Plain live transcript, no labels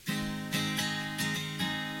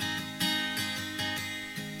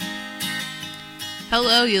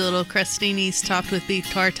Hello, you little crustinis topped with beef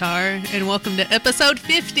tartare, and welcome to episode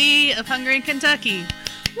 50 of Hungry in Kentucky.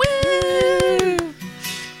 Woo!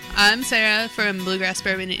 I'm Sarah from Bluegrass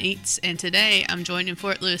Bourbon and Eats, and today I'm joined in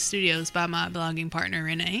Fort Lewis Studios by my blogging partner,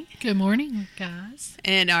 Renee. Good morning, guys.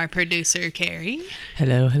 And our producer, Carrie.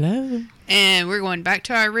 Hello, hello. And we're going back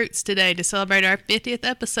to our roots today to celebrate our 50th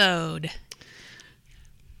episode.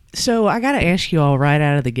 So I got to ask you all right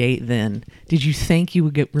out of the gate then, did you think you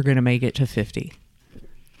were going to make it to 50?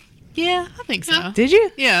 Yeah, I think so. Did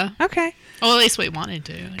you? Yeah. Okay. Well, at least we wanted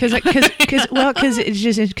to. Because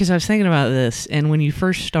I was thinking about this, and when you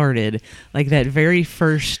first started, like that very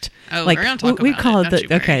first, we're gonna talk we about call it,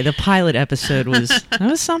 it the pilot episode was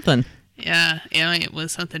something. Yeah, it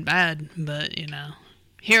was something bad, but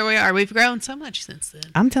here we are. We've grown so much since then.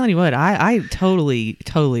 I'm telling you what, I totally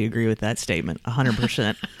agree with that statement,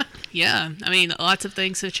 100%. Yeah, I mean, lots of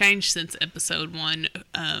things have changed since episode 1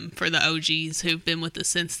 for the OGs who've been with us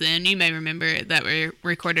since then. You may remember that we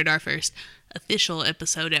recorded our first official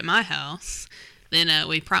episode at my house. Then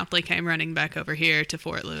we promptly came running back over here to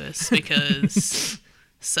Fort Lewis because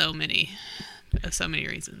so many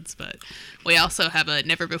reasons. But we also have a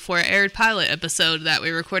never before aired pilot episode that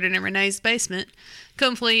we recorded in Renee's basement,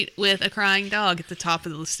 complete with a crying dog at the top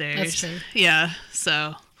of the stairs. That's true. Yeah,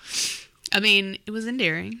 so, I mean, it was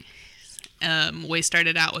endearing. We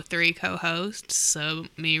started out with 3 co-hosts, so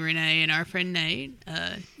me, Renee, and our friend Nate.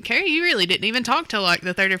 Carrie, you really didn't even talk till like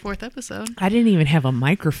the 3rd or 4th episode. I didn't even have a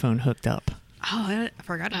microphone hooked up. Oh, I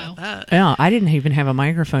forgot about that. Yeah, I didn't even have a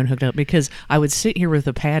microphone hooked up because I would sit here with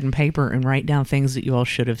a pad and paper and write down things that you all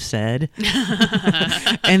should have said.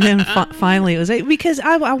 And then finally it was because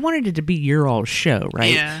I wanted it to be your all show,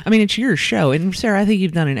 right? Yeah. I mean, it's your show. And Sarah, I think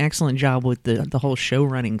you've done an excellent job with the whole show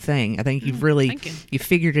running thing. I think you've really, you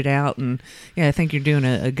figured it out. And yeah, I think you're doing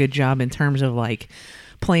a good job in terms of like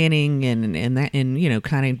planning and that, and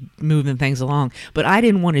kind of moving things along. But I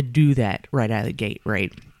didn't want to do that right out of the gate,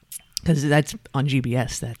 right? Because that's on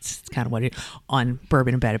GBS, that's kind of what it on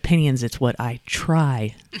Bourbon and Bad Opinions, it's what I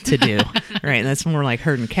try to do, right? That's more like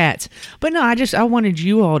herding cats. But no, I wanted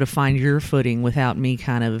you all to find your footing without me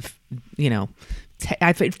kind of,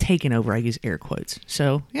 I've taken over, I use air quotes.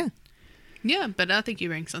 So, yeah. Yeah, but I think you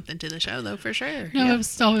bring something to the show, though, for sure. No, yeah. it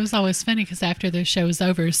was always funny because after the show was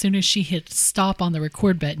over, as soon as she hit stop on the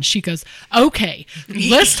record button, she goes, "Okay,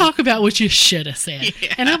 let's talk about what you should have said."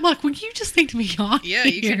 Yeah. And I'm like, "Well, you just need to be on Yeah,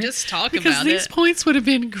 here, you can just talk because about these points would have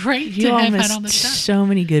been great you to all have missed had on the show." So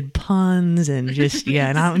many good puns and just, yeah,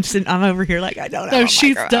 and I'm over here like, I don't know.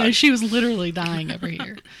 No, she was literally dying over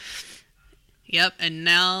here. Yep, and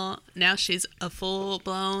now she's a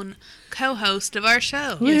full-blown co-host of our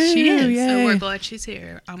show. Yes, she is. Yay. So we're glad she's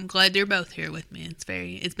here. I'm glad you're both here with me.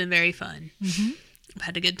 It's been very fun. Mm-hmm. I've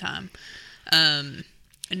had a good time.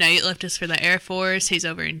 Nate left us for the Air Force. He's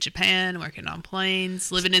over in Japan working on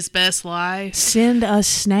planes, living his best life. Send us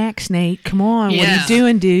snacks, Nate. Come on. Yeah. What are you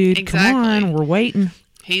doing, dude? Exactly. Come on. We're waiting.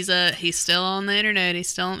 He's still on the internet. He's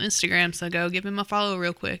still on Instagram, so go give him a follow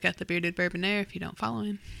real quick at the Bearded Bourbonaire if you don't follow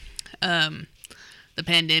him. The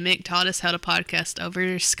pandemic taught us how to podcast over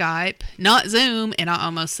Skype, not Zoom, and I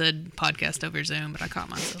almost said podcast over Zoom, but I caught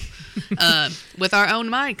myself. With our own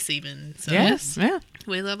mics even. So Yes, yeah.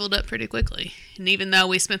 we leveled up pretty quickly. And even though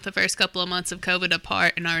we spent the first couple of months of COVID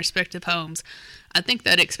apart in our respective homes, I think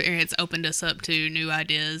that experience opened us up to new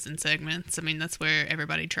ideas and segments. I mean, that's where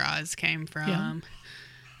Everybody Tries came from.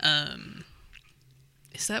 Yeah.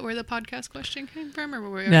 Is that where the podcast question came from, or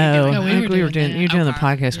were we we were doing the Okay.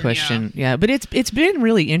 podcast question. Yeah, but it's been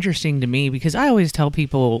really interesting to me because I always tell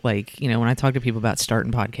people, like, when I talk to people about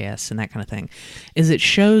starting podcasts and that kind of thing, is that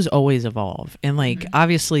shows always evolve, and like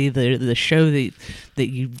obviously the show that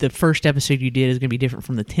the first episode you did is going to be different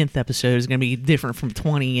from the 10th episode, is going to be different from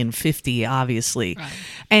 20 and 50, obviously, Right.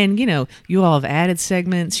 And you all have added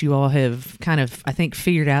segments. You all have kind of, I think,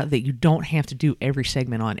 figured out that you don't have to do every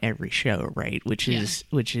segment on every show, right? Which is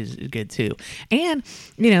good too. And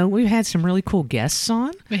we've had some really cool guests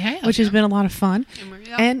on, We have, which has been a lot of fun.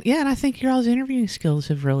 And And I think your all's interviewing skills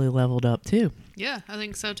have really leveled up too. yeah, I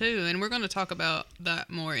think so too. And we're going to talk about that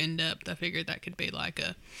more in depth. I figured that could be like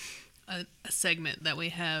a segment that we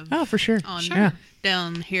have. Oh, for sure. On Yeah.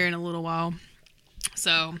 down here in a little while.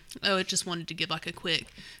 So, I just wanted to give like a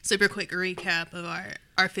super quick recap of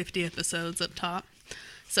our 50 episodes up top.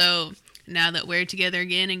 So, now that we're together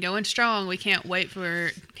again and going strong, we can't wait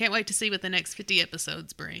to see what the next 50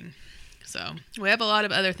 episodes bring. So, we have a lot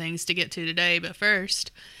of other things to get to today, but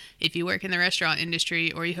first, if you work in the restaurant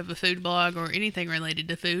industry or you have a food blog or anything related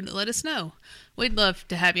to food, let us know. We'd love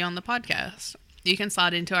to have you on the podcast. You can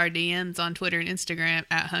slide into our DMs on Twitter and Instagram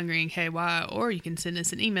at HungryandKY, or you can send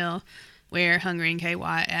us an email we're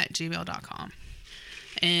hungryandky@gmail.com.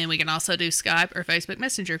 And we can also do Skype or Facebook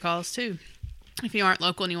Messenger calls too, if you aren't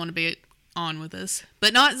local and you want to be on with us.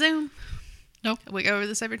 But not Zoom. Nope. We go over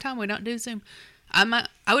this every time. We don't do Zoom. I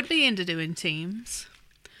would be into doing Teams,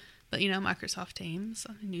 but Microsoft Teams,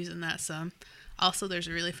 I'm using that some. Also, there's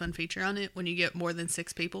a really fun feature on it. When you get more than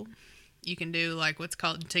 6 people, you can do like what's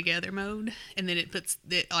called together mode, and then it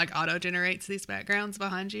like auto generates these backgrounds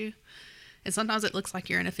behind you. And sometimes it looks like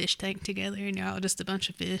you're in a fish tank together and you're all just a bunch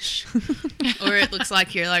of fish. Or it looks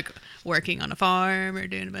like you're like working on a farm or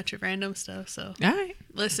doing a bunch of random stuff. So, All right.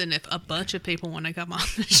 listen, if a bunch of people want to come on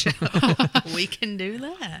the show, we can do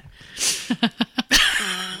that.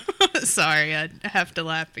 Sorry, I have to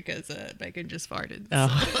laugh because Bacon just farted.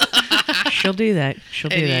 Oh. She'll do that. She'll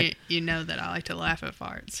do that. You know that I like to laugh at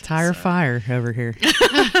farts. Tire fire over here.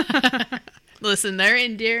 Listen, they're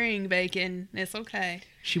endearing, Bacon. It's okay.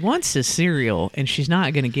 She wants the cereal, and she's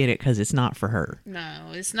not going to get it because it's not for her.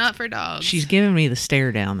 No, it's not for dogs. She's giving me the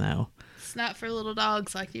stare down, though. It's not for little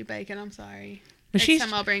dogs like you, Bacon. I'm sorry. But Next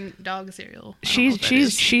time I'll bring dog cereal.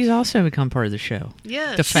 She's also become part of the show.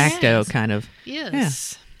 Yes. De facto, Yes. kind of. Yes.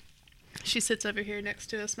 Yeah. She sits over here next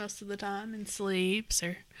to us most of the time and sleeps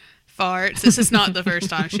or farts. This is not the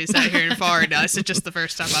first time she sat here and farted. This is just the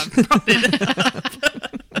first time I've brought it up.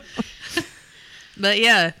 But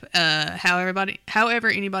yeah, however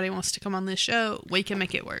anybody wants to come on this show, we can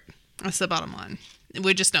make it work. That's the bottom line.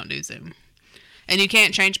 We just don't do Zoom. And you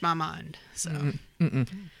can't change my mind. So,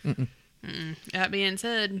 that being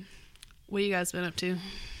said, what you guys been up to?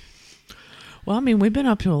 Well, I mean, we've been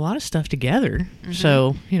up to a lot of stuff together.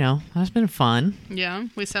 So, that's been fun. Yeah,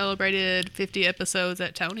 we celebrated 50 episodes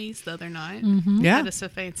at Tony's the other night. Yeah. Had us a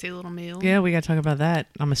fancy little meal. Yeah, we got to talk about that.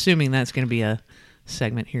 I'm assuming that's going to be a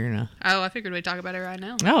segment here in a... Oh, I figured we'd talk about it right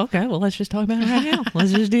now. Oh, okay. Well, let's just talk about it right now.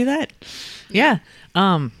 Let's just do that. Yeah.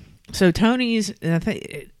 So Tony's I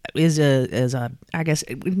think is a I guess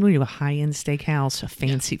we do a high-end steakhouse, a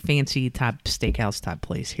fancy type steakhouse type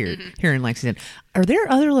place here in Lexington. Are there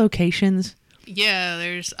other locations?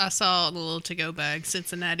 Yeah, I saw the little to-go bag,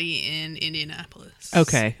 Cincinnati and Indianapolis.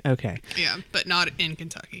 Okay. Yeah, but not in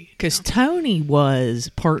Kentucky. Because Tony was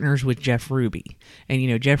partners with Jeff Ruby.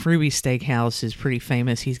 And, Jeff Ruby's steakhouse is pretty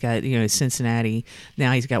famous. He's got, Cincinnati.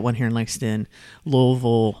 Now he's got one here in Lexington,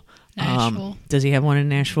 Louisville. Nashville. Does he have one in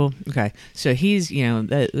Nashville? Okay. So he's, and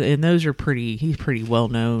those are he's pretty well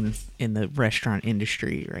known in the restaurant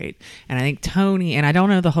industry, right? And I think Tony, and I don't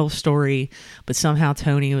know the whole story, but somehow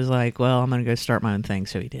Tony was like, well, I'm going to go start my own thing.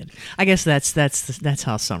 So he did. I guess that's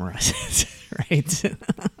how I'll summarize it, right?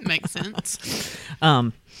 Makes sense.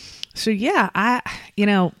 So yeah,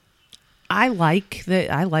 I like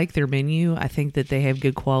their menu. I think that they have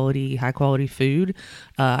good quality, high quality food.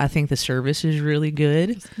 I think the service is really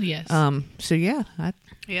good. Yes. So yeah,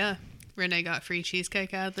 Yeah. Renee got free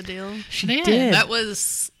cheesecake out of the deal. she did. did. That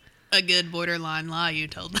was a good borderline lie you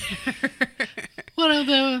told her. Well,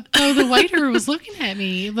 the waiter was looking at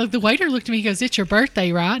me. Look, the waiter looked at me and goes, "It's your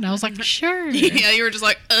birthday, right?" And I was like, "Sure." Yeah, you were just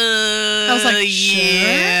like, I was like, sure?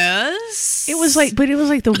 yes. It was like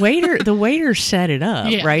the waiter set it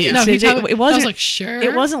up, Yeah. right? Yeah. No, So I was like, "Sure."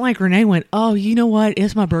 It wasn't like Renee went, "Oh, you know what?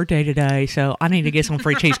 It's my birthday today, so I need to get some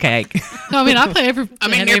free cheesecake." No, I mean, I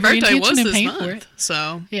your birthday was to this pay month, for it.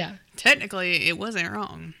 so Yeah. technically it wasn't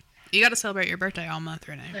wrong. You got to celebrate your birthday all month,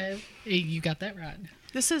 Renee. You got that right.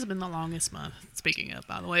 This has been the longest month. Speaking of,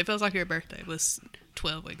 by the way, it feels like your birthday was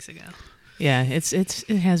 12 weeks ago. Yeah, it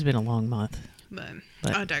has been a long month. But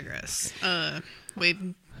But- I digress.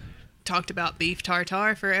 We've talked about beef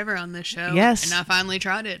tartare forever on this show. Yes. And I finally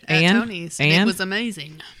tried it at And- Tony's. And it and- was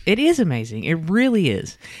amazing. It is amazing. It really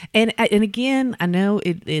is. And again, I know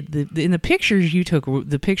in the pictures you took,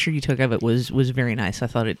 the picture you took of it was very nice. I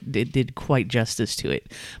thought it did quite justice to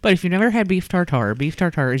it. But if you've never had beef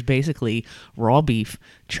tartare is basically raw beef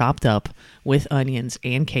chopped up with onions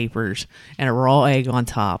and capers and a raw egg on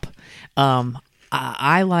top.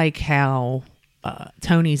 I like how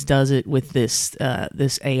Tony's does it with this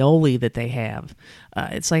aioli that they have.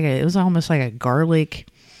 It was almost like a garlic.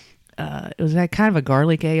 It was that kind of a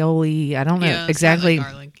garlic aioli. I don't know exactly.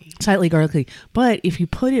 Slightly garlicky. But if you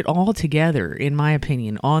put it all together, in my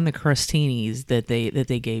opinion, on the crostinis that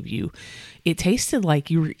they gave you, it tasted like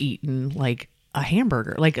you were eating like a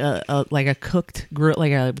hamburger, like a cooked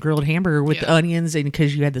grilled hamburger with the onions, and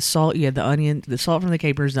because you had the salt, you had the onion, the salt from the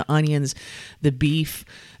capers, the onions, the beef.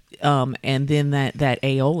 And then that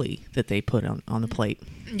aioli that they put on the plate.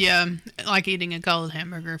 Yeah, like eating a cold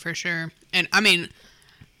hamburger for sure. And I mean,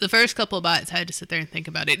 the first couple of bites I had to sit there and think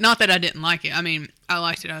about it. Not that I didn't like it. I mean, I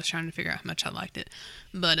liked it. I was trying to figure out how much I liked it.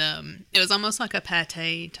 But it was almost like a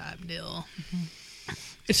pate type deal.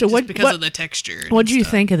 So just because of the texture. What do you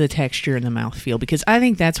think of the texture and the mouthfeel? Because I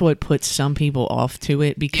think that's what puts some people off to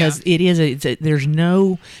it, because there's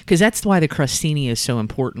no, because that's why the crostini is so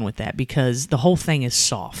important with that, because the whole thing is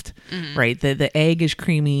soft, right? The egg is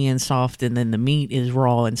creamy and soft, and then the meat is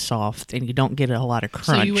raw and soft, and you don't get a lot of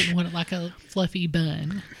crunch. So you wouldn't want it like a fluffy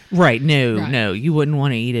bun. Right. No, you wouldn't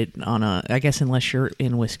want to eat it on I guess unless you're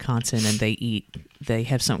in Wisconsin and they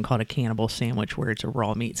have something called a cannibal sandwich where it's a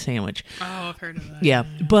raw meat sandwich. Oh, I've heard of that. Yeah,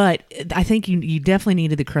 but I think you definitely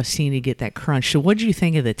needed the crostini to get that crunch. So what do you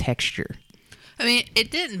think of the texture? I mean,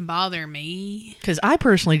 it didn't bother me. Because I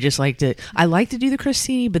personally just like to do the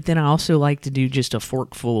crostini, but then I also like to do just a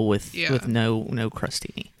forkful with no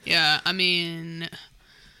crostini. Yeah, I mean,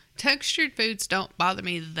 textured foods don't bother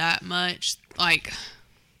me that much. Like,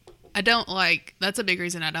 that's a big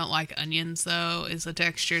reason I don't like onions, though, is a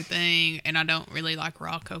texture thing, and I don't really like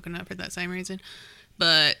raw coconut for that same reason.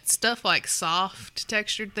 But stuff like soft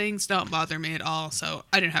textured things don't bother me at all, so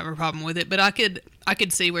I didn't have a problem with it. But I could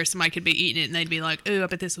see where somebody could be eating it and they'd be like, "Ooh, I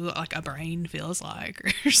bet this is what like a brain feels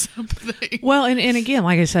like," or something. Well, and again,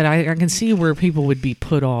 like I said, I can see where people would be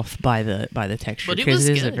put off by the texture, because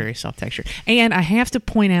it is a very soft texture. And I have to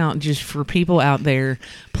point out, just for people out there,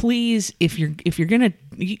 please, if you're gonna,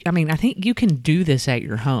 I mean, I think you can do this at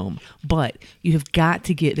your home, but you have got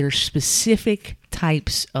to get, there's specific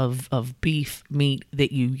types of beef meat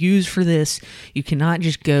that you use for this. You cannot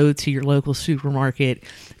just go to your local supermarket.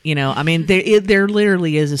 I mean, there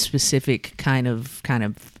literally is a specific kind of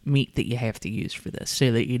meat that you have to use for this,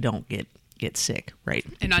 so that you don't get sick, right?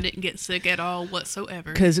 And I didn't get sick at all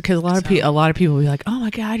whatsoever. Because a lot of people will be like, "Oh my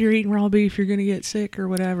God, you're eating raw beef, you're gonna get sick or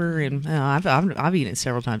whatever." And I've eaten it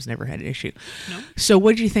several times, never had an issue. No. So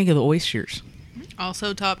what did you think of the oysters?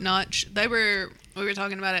 Also top notch. We were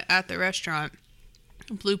talking about it at the restaurant.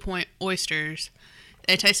 Blue Point oysters.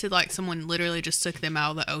 It tasted like someone literally just took them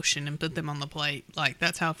out of the ocean and put them on the plate. Like,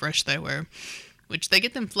 that's how fresh they were. Which they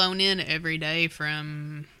get them flown in every day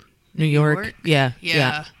from New York.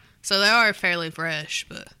 Yeah. So they are fairly fresh,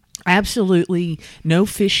 but absolutely no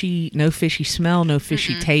fishy smell, no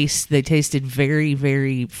fishy taste. They tasted very,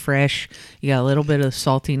 very fresh. You got a little bit of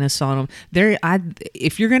saltiness on them.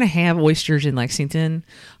 If you're gonna have oysters in Lexington,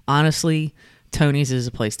 honestly, Tony's is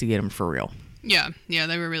a place to get them for real. Yeah,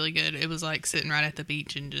 they were really good. It was like sitting right at the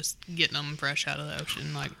beach and just getting them fresh out of the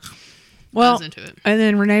ocean. Like, I was into it. And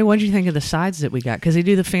then Renee, what did you think of the sides that we got? Because they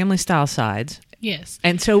do the family style sides. Yes.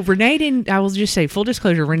 And so Renee didn't, I will just say, full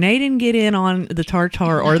disclosure, Renee didn't get in on the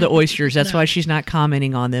tartare or the oysters. That's why she's not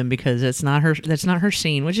commenting on them, because that's not her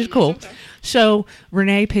scene, which is cool. Okay. So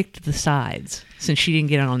Renee picked the sides since she didn't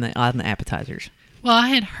get on the appetizers. Well, I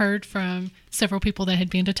had heard from several people that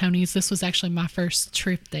had been to Tony's. This was actually my first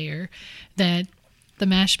trip there, that the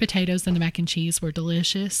mashed potatoes and the mac and cheese were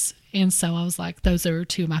delicious. And so I was like, those are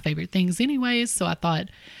two of my favorite things anyways. So I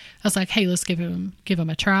was like, hey, let's give them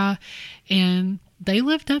a try. And they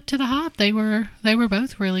lived up to the hype. They were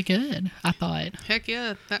both really good, I thought. Heck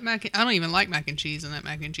yeah. I don't even like mac and cheese, and that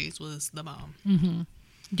mac and cheese was the bomb. Mm-hmm.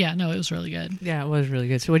 Yeah, no, it was really good. Yeah, it was really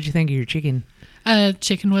good. So what did you think of your chicken?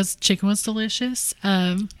 Chicken was delicious.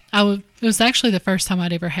 It was actually the first time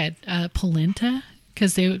I'd ever had polenta,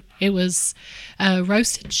 because it was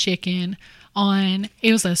roasted chicken on,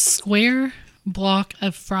 it was a square block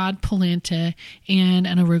of fried polenta and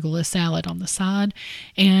an arugula salad on the side,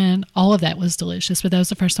 and all of that was delicious. But that was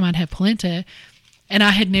the first time I'd had polenta, and I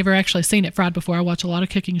had never actually seen it fried before. I watch a lot of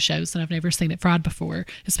cooking shows, and I've never seen it fried before,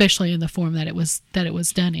 especially in the form that it was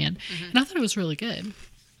done in. Mm-hmm. And I thought it was really good.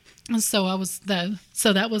 And so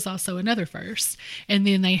that was also another first. And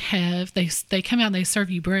then they come out and they serve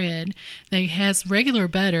you bread. They has regular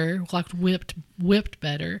butter, like whipped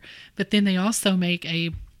butter, but then they also make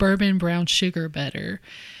a bourbon brown sugar butter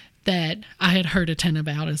that I had heard a ton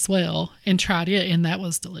about as well, and tried it, and that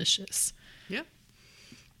was delicious. Yep.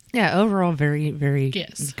 Yeah, overall, very, very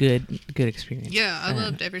good experience. Yeah, I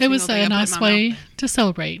loved every single thing. It was a nice way to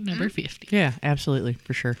celebrate number 50. Yeah, absolutely,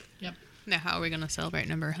 for sure. Yep. Now, how are we going to celebrate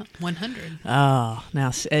number 100? Oh,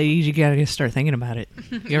 now you got to start thinking about it.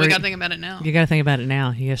 We got to think about it now. You got to think about it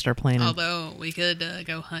now. You got to start planning. Although we could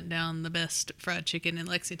go hunt down the best fried chicken in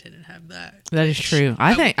Lexington and have that. That is true.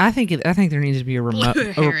 I think there needs to be a remote.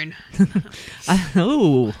 Heron.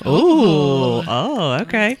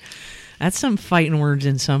 Okay. That's some fighting words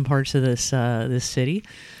in some parts of this city.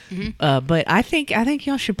 Mm-hmm. But I think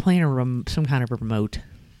y'all should plan some kind of remote.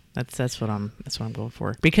 That's what I'm going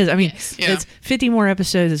for, because I mean, it's 50 more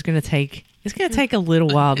episodes. It's going to take It's going to take a little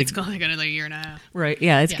while to It's going to take another year and a half. right.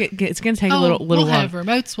 Yeah, it's Yeah. it's going to take a little we'll while. have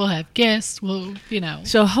remotes. We'll have guests. We'll,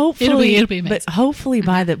 So hopefully, it'll be amazing. but hopefully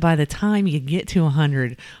by the time you get to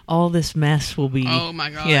 100, all this mess will be. Oh my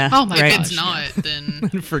god! Yeah. Oh my If right. it's gosh, not, then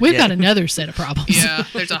Forget. We've got another set of problems. yeah,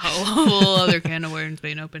 there's a whole other can of worms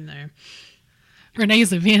being opened there.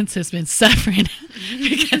 Renee's events has been suffering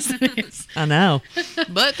because of this. I know.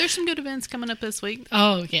 But there's some good events coming up this week.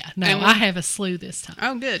 Oh yeah, no, And I have a slew this time.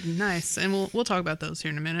 Oh, good, nice, and we'll talk about those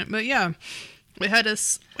here in a minute. But yeah, we had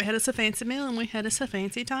us a fancy meal and we had us a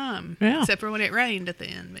fancy time. Yeah. Except for when it rained at the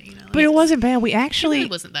end, but But it wasn't bad. We actually really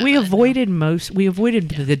wasn't that we bad, avoided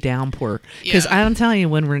the downpour because Yeah. I'm telling you,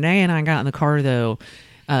 when Renee and I got in the car though,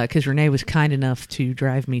 because Renee was kind enough to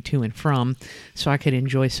drive me to and from, so I could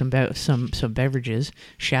enjoy some beverages.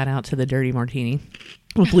 Shout out to the Dirty Martini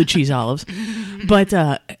with blue cheese olives. But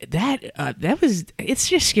that was, it's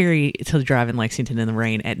just scary to drive in Lexington in the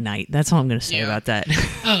rain at night. That's all I'm going to say Yeah. about that.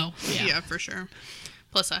 Oh yeah. yeah. For sure.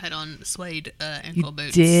 Plus, I had on suede ankle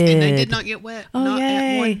boots, did. and they did not get wet. Oh not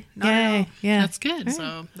yay! at one, not at Yay! all. Yeah, That's good.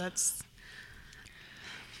 So that's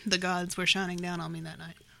the gods were shining down on me that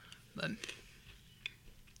night. But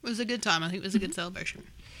it was a good time. I think it was a good celebration.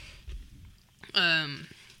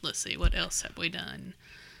 Let's see, what else have we done?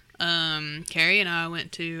 Carrie and I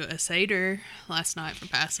went to a Seder last night for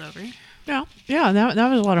Passover. yeah. That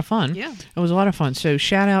was a lot of fun. Yeah. It was a lot of fun. So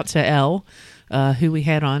shout out to Elle, who we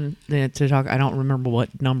had on to talk. I don't remember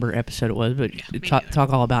what number episode it was, but me talk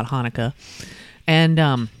neither. all about Hanukkah.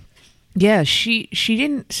 And yeah, she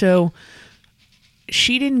didn't. So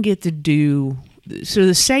she didn't get to do. So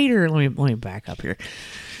the Seder. Let me back up here.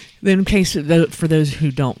 Then, in case for those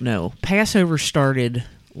who don't know, Passover started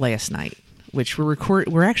last night, which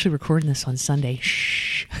we're actually recording this on Sunday.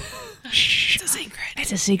 Shh. Shh. It's a secret.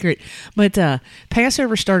 It's a secret. But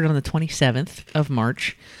Passover started on the 27th of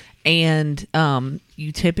March, and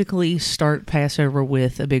you typically start Passover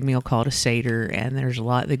with a big meal called a Seder, and there's a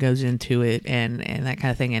lot that goes into it and that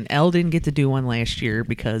kind of thing. And Elle didn't get to do one last year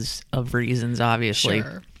because of reasons, obviously.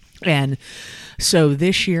 Sure. And so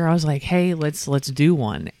this year I was like, hey, let's do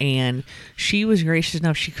one. And she was gracious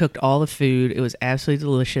enough. She cooked all the food. It was absolutely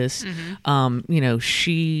delicious.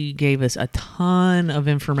 She gave us a ton of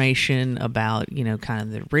information about, kind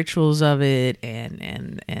of the rituals of it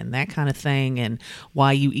and that kind of thing and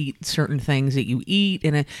why you eat certain things that you eat.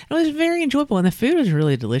 And it was very enjoyable. And the food was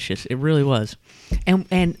really delicious. It really was.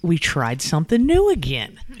 And we tried something new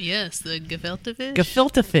again. Yes, the gefilte fish.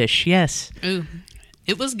 Gefilte fish, yes. Ooh,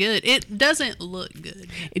 it was good. It doesn't look good.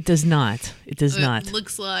 It does not. It does not. It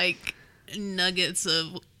looks like nuggets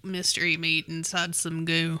of mystery meat inside some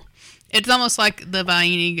goo. It's almost like the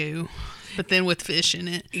Vaini goo, but then with fish in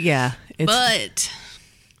it. Yeah. But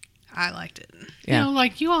I liked it. Yeah.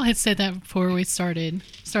 Like you all had said that before we started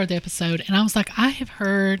the episode, and I was like, I have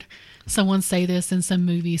heard someone say this in some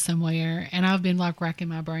movie somewhere, and I've been like racking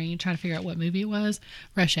my brain trying to figure out what movie it was.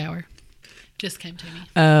 Rush Hour. Just came to me.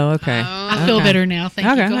 Oh, okay. I feel better now. Thank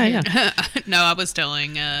you. Go ahead. Yeah. No, I was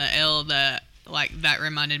telling Elle that that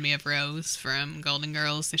reminded me of Rose from Golden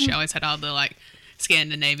Girls. She always had all the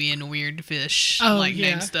Scandinavian weird fish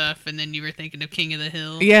name stuff, and then you were thinking of King of the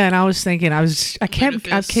Hill. Yeah, and I was thinking, I kept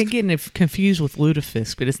Lutefisk. getting it confused with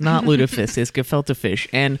lutefisk, but it's not lutefisk, it's gefilte fish.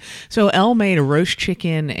 And so Elle made a roast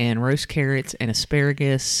chicken and roast carrots and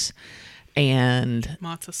asparagus and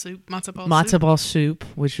matzo ball soup,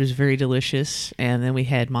 which was very delicious. And then we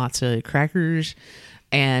had matzo crackers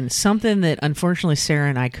and something that unfortunately Sarah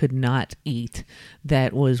and I could not eat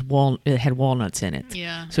that was it had walnuts in it.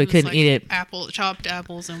 Yeah. So we couldn't eat it. Chopped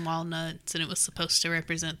apples and walnuts, and it was supposed to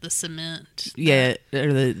represent the cement. Yeah,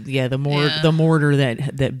 or the mortar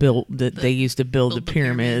that they used to build the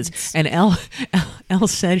pyramids. And Elle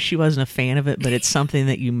said she wasn't a fan of it, but it's something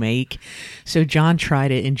that you make. So John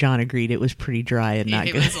tried it, and John agreed it was pretty dry and not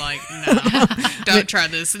He good. was like, "No, don't try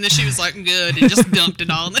this," and then she was like, "Good," and just dumped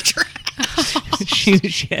it all in the trash. she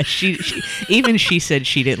said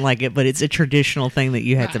she didn't like it, but it's a traditional thing that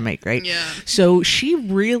you have to make, right? Yeah. So she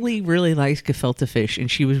really, really likes gefilte fish,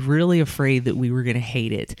 and she was really afraid that we were going to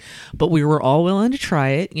hate it. But we were all willing to try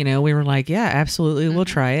it. We were like, yeah, absolutely, we'll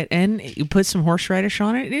try it. And you put some horseradish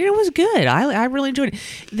on it, and it was good. I really enjoyed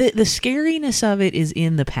it. The scariness of it is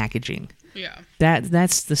in the packaging. Yeah.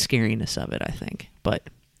 That's the scariness of it, I think. But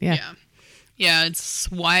yeah. Yeah, it's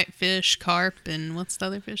whitefish, carp, and what's the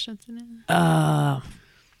other fish that's in it?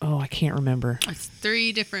 I can't remember. It's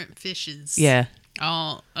 3 different fishes. Yeah.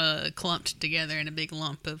 all clumped together in a big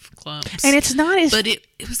lump of clumps. And it's not as, but it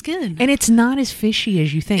was good. And it's not as fishy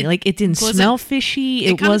as you think. Like it didn't smell fishy.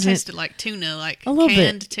 It wasn't. Tasted like tuna, like a little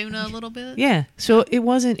canned bit. Tuna, a little bit. Yeah. So it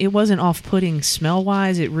wasn't off-putting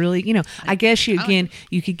smell-wise. It really, I guess you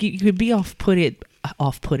could be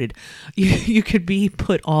off-putted. You could be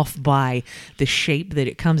put off by the shape that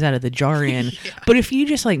it comes out of the jar in. Yeah. But if you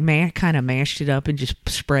just like kind of mashed it up and just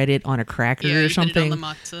spread it on a cracker or something, put it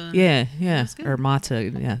on the matzah. Yeah, or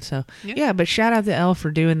matzah. Yeah. So yeah, but shout out to Elle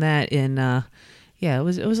for doing that. And yeah, it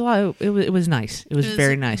was a lot. It was nice. It was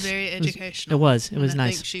very nice. Very educational. It was nice.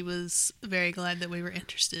 I think she was very glad that we were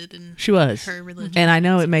interested in. She was. Her religion, and I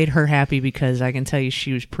know it made her happy because I can tell you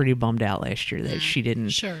she was pretty bummed out last year that she didn't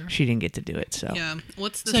get to do it. So yeah,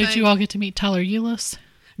 So did you all get to meet Tyler Eulis?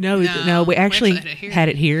 No, we actually had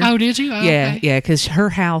it here. Oh, did you? Oh, yeah, okay. yeah, because her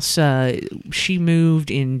house, she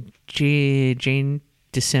moved in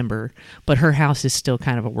December, but her house is still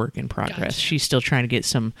kind of a work in progress. Gotcha. She's still trying to get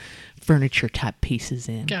some furniture type pieces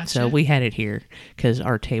in. Gotcha. So we had it here because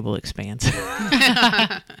our table expands.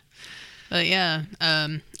 But yeah,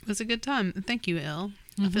 it was a good time. Thank you, Elle.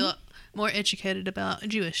 I feel more educated about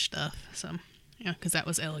Jewish stuff. So yeah, because that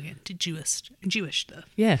was elegant. Jewish stuff.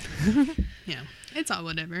 Yeah. Yeah, it's all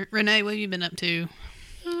whatever. Renee, what have you been up to?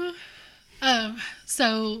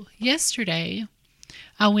 So yesterday,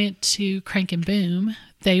 I went to Crank and Boom.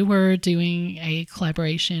 They were doing a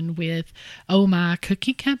collaboration with Oh My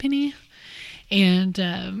Cookie Company,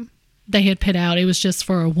 and they had put out, it was just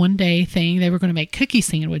for a one-day thing. They were going to make cookie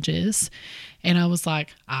sandwiches, and I was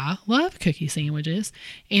like, I love cookie sandwiches.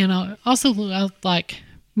 And I also like,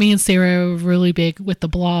 me and Sarah are really big with the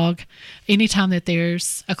blog. Anytime that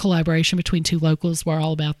there's a collaboration between two locals, we're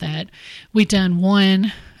all about that. We done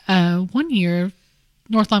one year.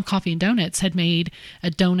 North Lime Coffee and Donuts had made a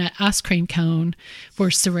donut ice cream cone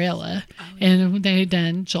for Sorella, and they had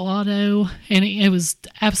done gelato, and it was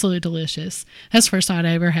absolutely delicious. That's the first time I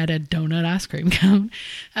ever had a donut ice cream cone.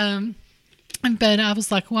 But I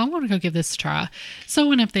was like, well, I want to go give this a try. So I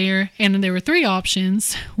went up there, and there were three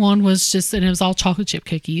options. One was and it was all chocolate chip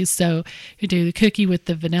cookies. So you do the cookie with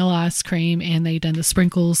the vanilla ice cream, and they done the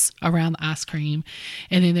sprinkles around the ice cream.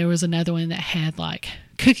 And then there was another one that had like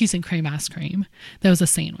cookies and cream ice cream. That was a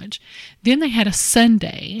sandwich. Then they had a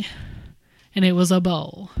sundae, and it was a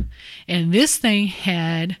bowl. And this thing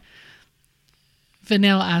had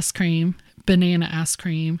vanilla ice cream, banana ice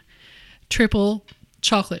cream, triple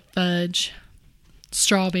chocolate fudge,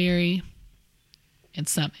 strawberry, and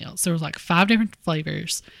something else. There was like 5 different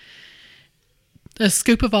flavors. A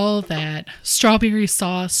scoop of all of that, strawberry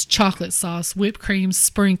sauce, chocolate sauce, whipped cream,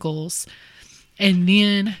 sprinkles. And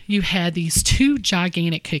then you had these 2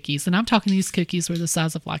 gigantic cookies. And I'm talking, these cookies were the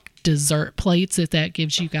size of like dessert plates, if that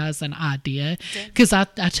gives you guys an idea. Because I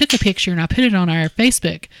took a picture and I put it on our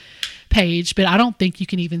Facebook page, but I don't think you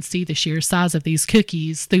can even see the sheer size of these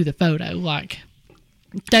cookies through the photo. Like,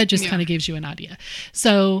 that just kind of gives you an idea.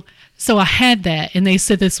 So I had that, and they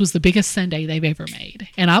said this was the biggest sundae they've ever made.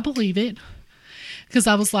 And I believe it. Because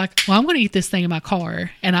I was like, well, I'm going to eat this thing in my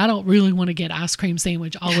car, and I don't really want to get ice cream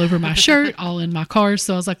sandwich all over my shirt, all in my car.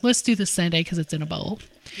 So I was like, let's do the sundae because it's in a bowl.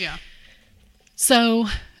 Yeah. So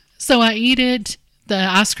I eat it. The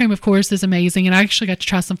ice cream, of course, is amazing, and I actually got to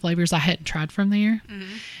try some flavors I hadn't tried from there.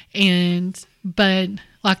 But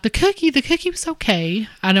like the cookie was okay.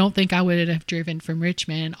 I don't think I would have driven from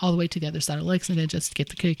Richmond all the way to the other side of Lexington just to get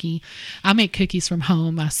the cookie. I make cookies from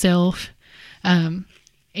home myself, and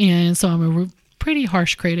so I'm a pretty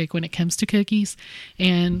harsh critic when it comes to cookies.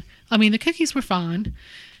 And I mean, the cookies were fine,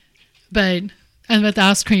 but the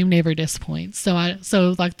ice cream never disappoints. So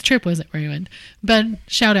like the trip wasn't ruined. But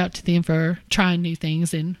shout out to them for trying new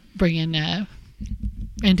things and bringing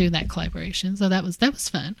and doing that collaboration. So that was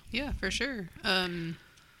fun. Yeah, for sure.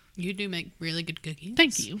 You do make really good cookies.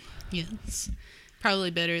 Thank you. Yes,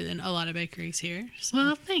 probably better than a lot of bakeries here. So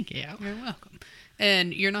Well, thank you. you're welcome.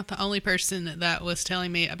 And you're not the only person that was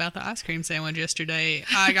telling me about the ice cream sandwich yesterday.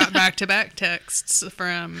 I got back-to-back texts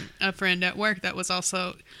from a friend at work that was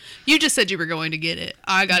also... You just said you were going to get it.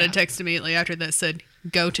 I got a text immediately after that said,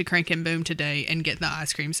 go to Crank and Boom today and get the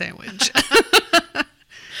ice cream sandwich.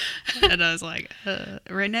 And I was like,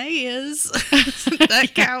 Renee is.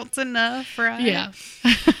 That counts enough, right? Yeah.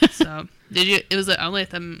 So, it was only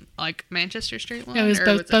at the, like, Manchester Street one? It was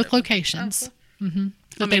or both locations. Oh, cool. Mm-hmm.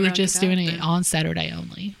 But they were just doing it on Saturday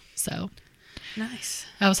only. So nice.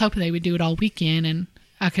 I was hoping they would do it all weekend, and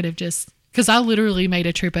I could have just, because I literally made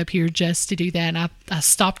a trip up here just to do that. And I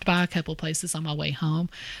stopped by a couple places on my way home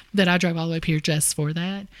that I drove all the way up here just for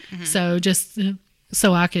that. Mm-hmm. So just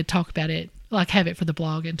so I could talk about it, like have it for the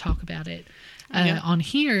blog and talk about it on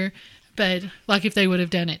here. But like if they would have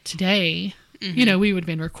done it today, you know, we would have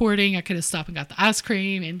been recording. I could have stopped and got the ice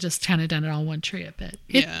cream and just kind of done it all one trip. But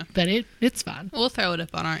it's fine. We'll throw it up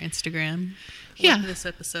on our Instagram. Yeah. This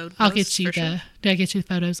episode. I'll get you the. Did I get you the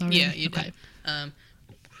photos already? Yeah, you did.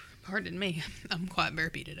 Pardon me. I'm quite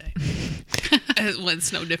burpy today. Well,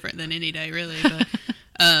 it's no different than any day, really. But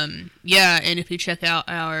yeah, and if you check out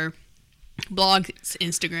our blog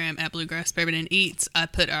Instagram at Bluegrass Bourbon and Eats, I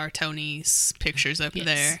put our Tony's pictures up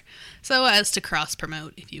there, so as to cross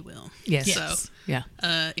promote, if you will. Yes. So yeah.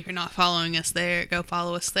 If you're not following us there, go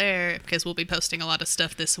follow us there, because we'll be posting a lot of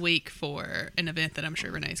stuff this week for an event that I'm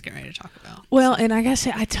sure Renee's getting ready to talk about. Well, and like I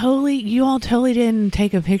said, you all totally didn't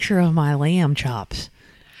take a picture of my lamb chops.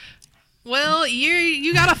 Well,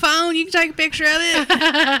 you got a phone. You can take a picture of it.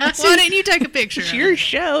 Why didn't you take a picture? It's your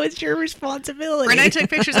show. It's your responsibility. Renee took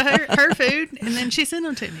pictures of her food, and then she sent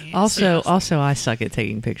them to me. Also, I suck at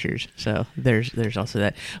taking pictures, so there's also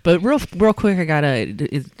that. But real quick, I got a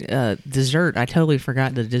dessert. I totally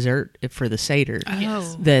forgot the dessert for the Seder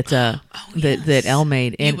that Elle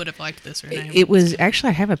made. And you would have liked this, Renee. It was actually,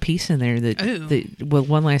 I have a piece in there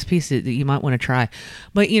one last piece that you might want to try.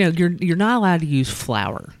 But you're not allowed to use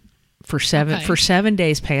flour for 7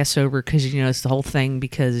 days Passover, because it's the whole thing,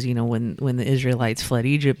 because when the Israelites fled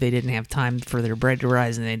Egypt, they didn't have time for their bread to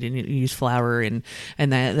rise, and they didn't use flour and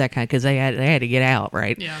that kind of, because they had to get out,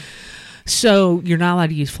 right? Yeah. So you're not allowed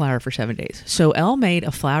to use flour for 7 days. So Elle made a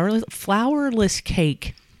flourless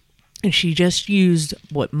cake, and she just used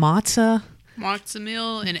matzah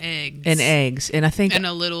meal and eggs, and I think and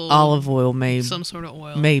a little olive oil, maybe some sort of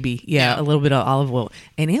oil, maybe a little bit of olive oil,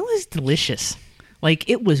 and it was delicious. Like,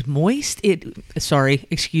 it was moist. Sorry,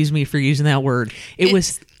 excuse me for using that word. It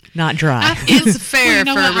was not dry. It's fair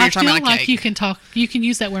for when you're talking about a cake. You can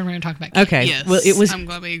use that when we're going to talk about cake. Okay. Yes, well, I'm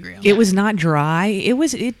glad we agree on it was not dry.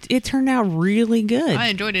 It turned out really good. I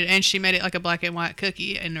enjoyed it, and she made it like a black and white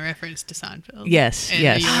cookie in reference to Seinfeld. Yes, and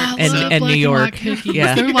yes. And New York. Cookies.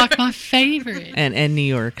 Yeah. They're like my favorite. And New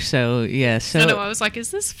York. So, yeah. So I was like,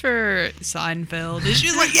 is this for Seinfeld? And she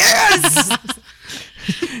was like, yes!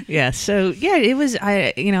 Yeah, so yeah, it was.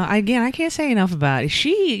 I can't say enough about it.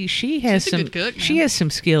 She's a good cook, man. She has some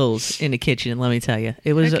skills in the kitchen. Let me tell you,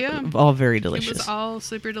 it was all very delicious. It was all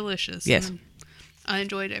super delicious. Yes, I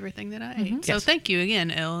enjoyed everything that I ate. So thank you again,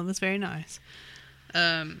 Elle. It was very nice.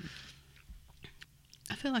 I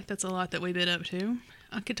feel like that's a lot that we've been up to.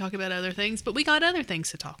 I could talk about other things, but we got other things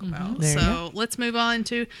to talk about. So let's move on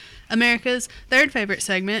to America's third favorite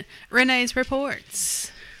segment, Renee's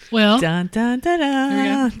Reports. Well, dun, dun, dun,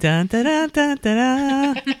 dun, dun, dun, dun, dun,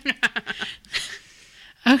 dun.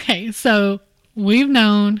 Okay, so we've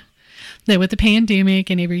known that with the pandemic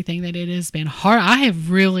and everything that it has been hard. I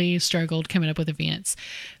have really struggled coming up with events.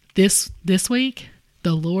 This week,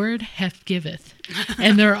 the Lord hath giveth,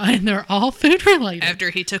 and they're all food related. After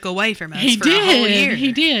He took away from us a whole year,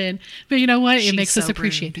 He did. But you know what? It makes us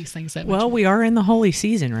appreciate these things that much. Well, we are in the holy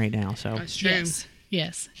season right now, so that's true.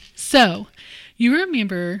 Yes. So you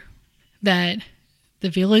remember that the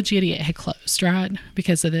Village Idiot had closed, right?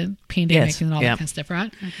 Because of the pandemic and all that kind of stuff,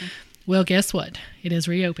 right? Mm-hmm. Well, guess what? It is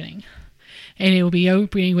reopening. And it will be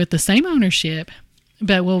opening with the same ownership,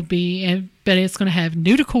 but it's going to have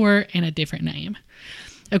new decor and a different name.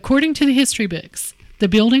 According to the history books, the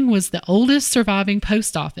building was the oldest surviving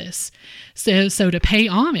post office. So to pay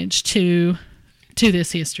homage to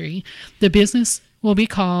this history, the business will be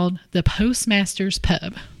called the Postmaster's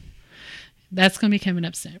Pub. That's going to be coming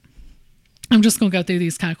up soon. I'm just going to go through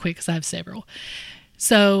these kind of quick because I have several.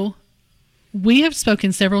 So we have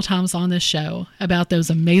spoken several times on this show about those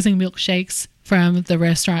amazing milkshakes from the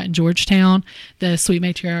restaurant in Georgetown, the Sweet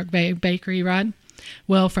Matriarch Bakery, right?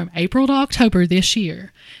 Well, from April to October this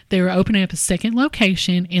year, they were opening up a second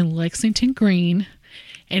location in Lexington Green,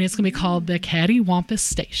 and it's going to be called the Cattywampus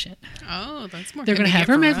Station. Oh, that's more. They're going to have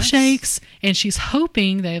her milkshakes, and she's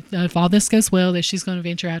hoping that if all this goes well, that she's going to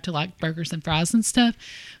venture out to like burgers and fries and stuff.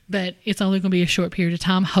 But it's only going to be a short period of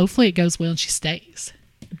time. Hopefully, it goes well and she stays.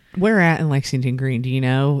 Where at in Lexington Green? Do you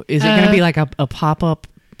know? Is it going to be like a pop up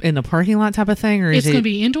in the parking lot type of thing, or is it's going to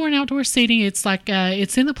be indoor and outdoor seating? It's like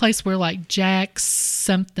it's in the place where like Jack's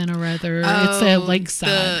something or other. It's a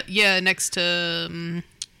lakeside. Next to.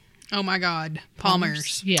 Oh my God,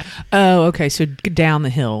 Palmer's. Yeah. Oh, okay. So down the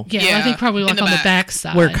hill. Yeah, I think probably like on the back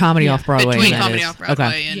side. Where Comedy Off Broadway between Comedy Off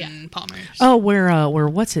Broadway and Palmer's. Oh, where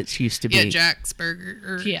what's it used to be? Yeah, Jack's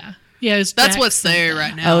Burger. Yeah, that's what's there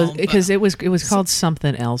right now. Oh, because it was called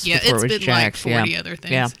something else before it was been Jack's. Like 40 other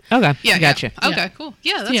things. Yeah. Okay. Yeah. Gotcha. Okay. Cool.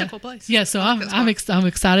 Yeah, that's a cool place. Yeah. So I'm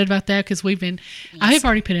excited about that because I have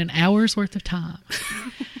already put in hours worth of time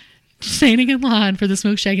standing in line for this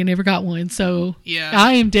milkshake and never got one. So Yeah.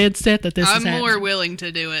 I am dead set that this is I'm more happening. willing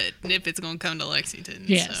to do it if it's going to come to Lexington.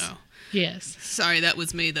 Yes. So. Yes. Sorry, that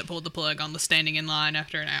was me that pulled the plug on the standing in line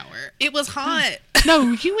after an hour. It was hot.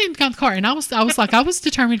 No, you went and got the car, and I was like, I was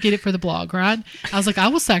determined to get it for the blog, right? I was like, I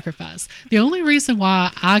will sacrifice. The only reason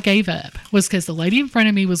why I gave up was because the lady in front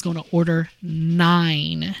of me was going to order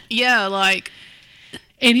 9. Yeah, like,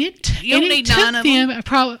 And it took them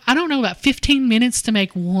probably, I don't know, about 15 minutes to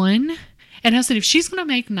make one. And I said, if she's going to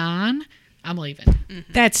make 9, I'm leaving.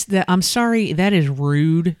 Mm-hmm. I'm sorry. That is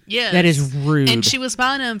rude. Yes. That is rude. And she was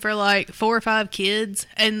buying them for like 4 or 5 kids,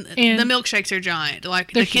 and the milkshakes are giant.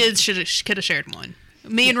 Like the kids could have shared one.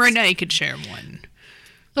 Me and Renee could share one.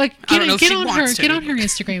 Like get on her to.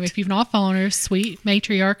 Instagram if you've not followed her, Sweet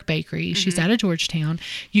Matriarch Bakery. She's out of Georgetown.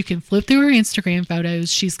 You can flip through her Instagram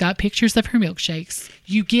photos. She's got pictures of her milkshakes.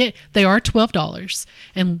 They are $12,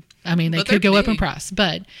 and I mean, they could go up in price,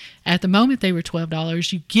 but at the moment they were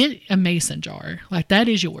 $12. You get a mason jar. Like, that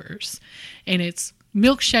is yours. And it's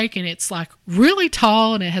milkshake, and it's like really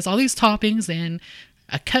tall, and it has all these toppings and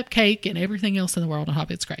a cupcake and everything else in the world on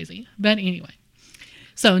top. It's crazy. But anyway.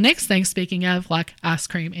 So next thing, speaking of like ice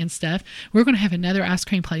cream and stuff, we're going to have another ice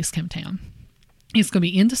cream place come town. It's going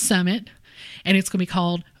to be in the Summit. And it's going to be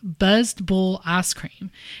called Buzzed Bull Ice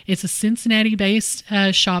Cream. It's a Cincinnati-based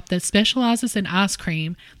shop that specializes in ice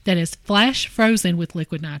cream that is flash frozen with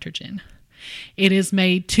liquid nitrogen. It is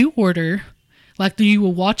made to order. Like, you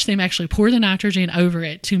will watch them actually pour the nitrogen over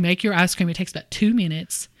it to make your ice cream. It takes about 2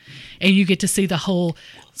 minutes. And you get to see the whole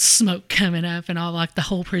smoke coming up and all, like, the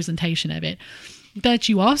whole presentation of it. But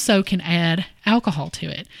you also can add alcohol to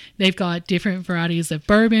it. They've got different varieties of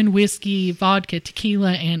bourbon, whiskey, vodka,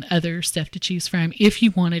 tequila, and other stuff to choose from. If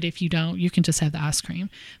you want it, if you don't, you can just have the ice cream.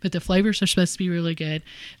 But the flavors are supposed to be really good.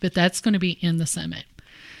 But that's going to be in the Summit.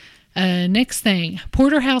 Next thing,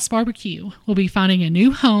 Porterhouse Barbecue will be finding a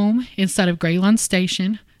new home inside of Greyline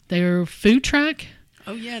Station. They're a food truck.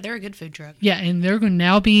 Oh, yeah, they're a good food truck. Yeah, and they're going to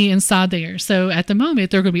now be inside there. So at the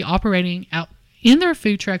moment, they're going to be operating out in their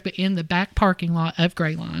food truck, but in the back parking lot of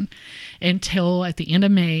Greyline until at the end of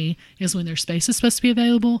May is when their space is supposed to be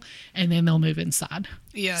available, and then they'll move inside.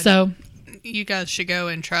 Yeah. So you guys should go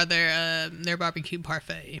and try their barbecue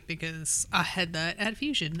parfait, because I had that at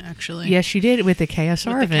Fusion, actually. Yes, you did, with the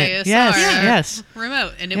KSR with the event. KSR Yes.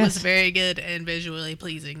 remote, and it was very good and visually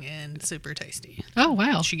pleasing and super tasty. Oh,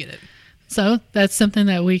 wow. You should get it. So that's something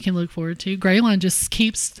that we can look forward to. Greyline just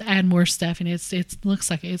keeps adding more stuff, and it looks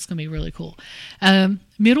like it's going to be really cool.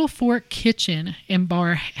 Middle Fork Kitchen and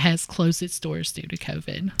Bar has closed its doors due to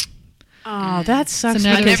COVID. Oh, that sucks. So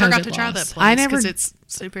I never got COVID to try loss. that place because it's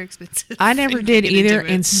super expensive. I never did Get into either. it.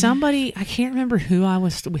 And somebody, I can't remember who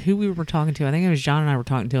we were talking to. I think it was John and I were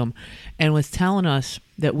talking to him, and was telling us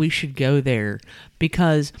that we should go there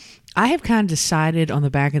because I have kind of decided on the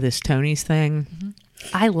back of this Tony's thing. Mm-hmm.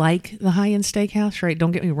 I like the high-end steakhouse, right?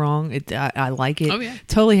 Don't get me wrong. I like it. Oh, yeah.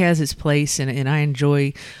 Totally has its place, and I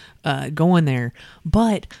enjoy going there.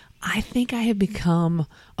 But I think I have become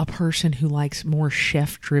a person who likes more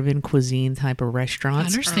chef-driven cuisine type of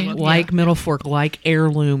restaurants. I understand. Like Middle Fork, like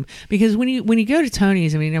Heirloom. Because when you go to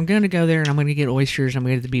Tony's, I mean, I'm going to go there and I'm going to get oysters. I'm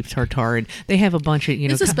going to get the beef tartare, and they have a bunch of,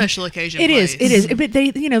 It's a special occasion. It is. But they,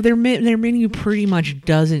 their menu pretty much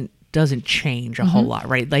doesn't change a whole lot,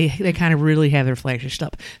 right? They kind of really have their flagship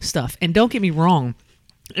stuff. And don't get me wrong,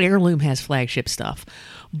 Heirloom has flagship stuff,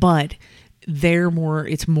 but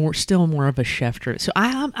it's still more of a chef driven. So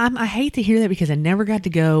I hate to hear that because I never got to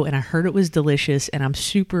go, and I heard it was delicious, and I'm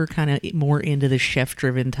super kind of more into the chef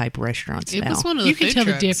driven type restaurants now. It was one of the You can food tell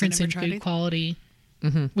the trucks. I difference never in tried food it. quality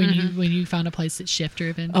when you find a place that's chef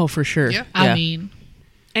driven. Oh, for sure. Yeah. I mean,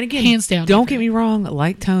 and again, hands down. don't get me wrong.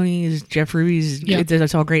 Like Tony's, Jeff Ruby's, Yeah.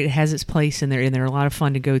 it's all great. It has its place, and they're a lot of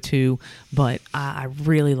fun to go to. But I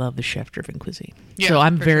really love the chef driven cuisine. Yeah, so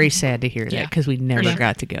I'm for very sure. sad to hear that Yeah. because we never sure.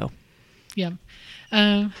 got to go. Yeah.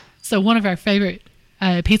 So one of our favorite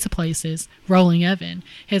pizza places, Rolling Oven,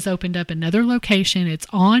 has opened up another location. It's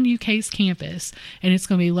on UK's campus, and it's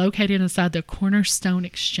going to be located inside the Cornerstone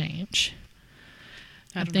Exchange.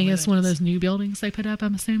 I think it's one of those new buildings they put up,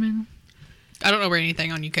 I'm assuming. I don't know where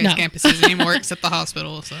anything on UK's No. campus is anymore except the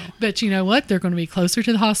hospital. So But you know what? They're going to be closer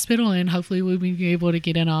to the hospital, and hopefully we'll be able to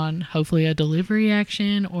get in on a delivery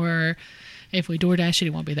action, or if we DoorDash it, it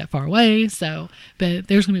won't be that far away. So, but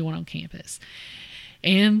there's going to be one on campus.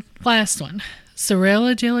 And last one,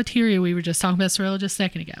 Sorella Gelateria. We were just talking about Sorella just a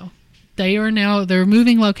second ago. They're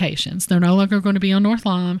moving locations. They're no longer going to be on North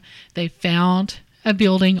Lime. They found a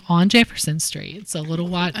building on Jefferson Street. It's a little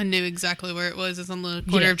white. I knew exactly where it was. It's on the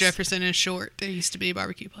corner of Yes. Jefferson and Short. There used to be a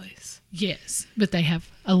barbecue place. Yes, but they have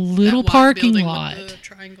a little That white parking building lot. with the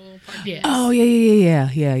triangle parking. Yes. Oh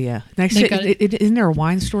yeah. Next, They've got isn't there a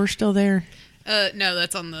wine store still there? No,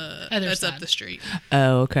 that's on the Other that's side. up the street.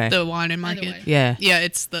 Oh, okay. The wine and Other market. way. Yeah. Yeah,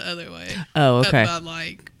 it's the other way. Oh, okay. Up by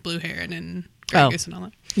like Blue Heron and Grey Goose and all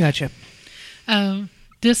that. Gotcha.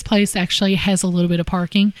 This place actually has a little bit of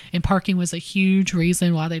parking, and parking was a huge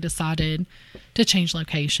reason why they decided to change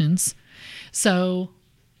locations. So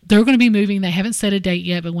they're going to be moving. They haven't set a date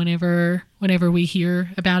yet, but whenever we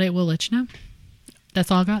hear about it, we'll let you know.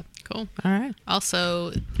 That's all I got. Cool. All right.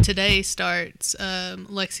 Also, today starts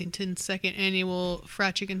Lexington's second annual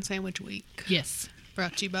Fried Chicken Sandwich Week. Yes.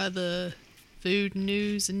 Brought to you by the Food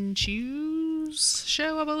News and Chews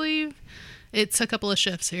show, I believe. It's a couple of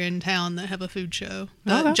chefs here in town that have a food show.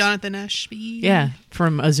 Okay. Jonathan Ashby. Yeah,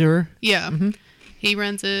 from Azure. Yeah. He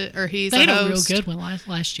runs it, or he's They a had a real host. good one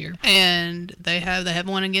last year. And they have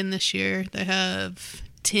one again this year. They have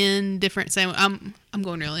 10 different sandwiches. I'm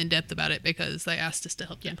going really in depth about it because they asked us to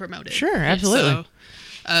help them promote it. Sure, absolutely.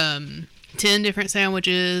 So, 10 different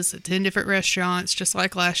sandwiches at 10 different restaurants, just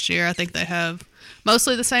like last year. I think they have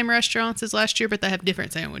mostly the same restaurants as last year, but they have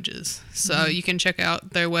different sandwiches. So you can check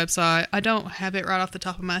out their website. I don't have it right off the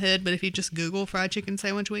top of my head, but if you just Google Fried Chicken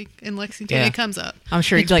Sandwich Week in Lexington, Yeah. it comes up. I'm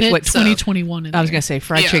sure It's like put what 2021 in I was there. gonna say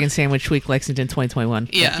Fried Yeah. Chicken Sandwich Week Lexington 2021.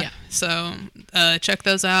 Yeah. Yeah. So check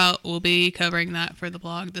those out. We'll be covering that for the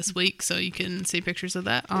blog this week, so you can see pictures of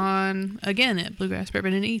that again at Bluegrass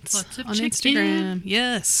Bourbon and Eats Lots of on chicken. Instagram.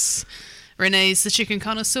 Yes. Renee's the chicken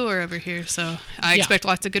connoisseur over here, so I Yeah. expect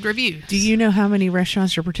lots of good reviews. Do you know how many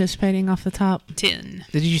restaurants are participating off the top? 10.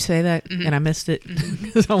 Did you say that? And I missed it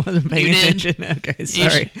because I wasn't paying You did. attention. Okay,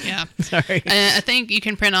 sorry. Yeah. Sorry. I think you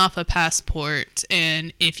can print off a passport,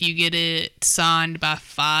 and if you get it signed by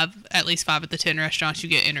at least 5 of the 10 restaurants, you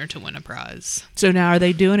get entered to win a prize. So now are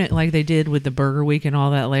they doing it like they did with the Burger Week and all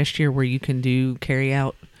that last year where you can do carry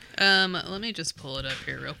out? Let me just pull it up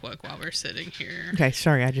here real quick while we're sitting here. Okay,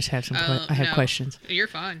 sorry. I just have I have No, questions. You're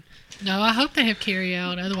fine. No, I hope they have carry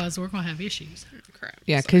out. Otherwise, we're going to have issues. Crap.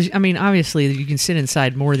 Yeah, because I mean, obviously you can sit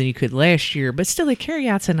inside more than you could last year, but still, the carry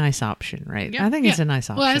out's a nice option, right? Yeah. I think it's a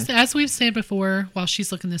nice option. Well, as we've said before, while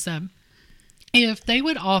she's looking this up, if they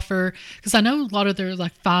would offer, because I know a lot of their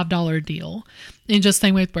like $5 deal, and just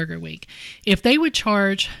same with Burger Week, if they would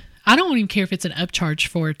charge, I don't even care if it's an upcharge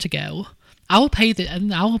for it to go. I will pay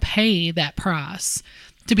that price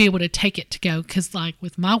to be able to take it to go. Because like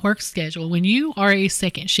with my work schedule, when you are a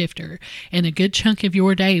second shifter and a good chunk of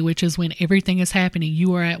your day, which is when everything is happening,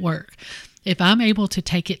 you are at work. If I'm able to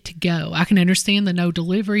take it to go, I can understand the no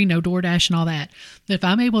delivery, no DoorDash and all that. But if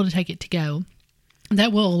I'm able to take it to go,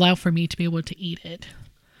 that will allow for me to be able to eat it.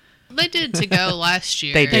 They did to go last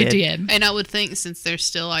year. They They did. did. And I would think since there's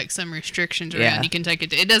still like some restrictions around, Yeah. you can take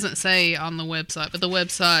it. It doesn't say on the website, but the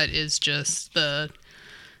website is just the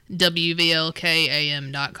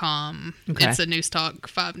WVLKAM.com. Okay. It's a News Talk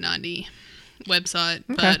 590 website.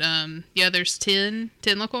 Okay. But yeah, there's 10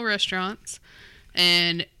 local restaurants,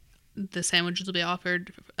 and the sandwiches will be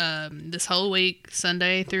offered this whole week,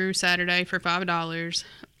 Sunday through Saturday, for $5.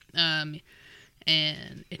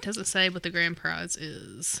 And it doesn't say what the grand prize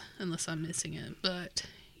is, unless I'm missing it. But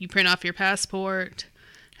you print off your passport,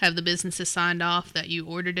 have the businesses signed off that you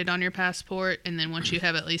ordered it on your passport, and then once you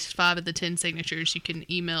have at least 5 of the 10 signatures, you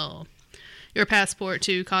can email your passport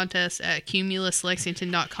to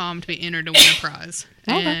contest@cumuluslexington.com to be entered to win a prize.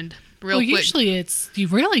 Okay. And real Well, quick, usually it's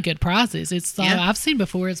really good prizes. It's Yeah. I've seen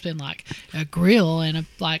before. It's been like a grill and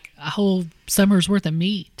a whole summer's worth of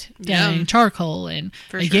meat, Yeah. and charcoal and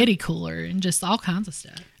For a sure. Yeti cooler and just all kinds of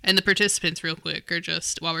stuff. and the participants, real quick, are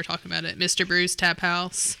just, while we're talking about it, Mr. Brew's Tap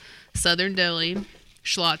House, Southern Deli,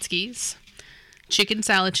 Schlotsky's, Chicken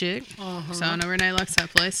Salad Chick, so I know Renee likes that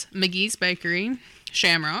place, McGee's Bakery,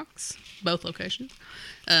 Shamrocks, both locations,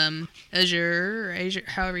 Azure,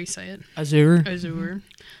 however you say it, Azure. Azure,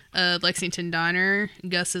 Lexington Diner,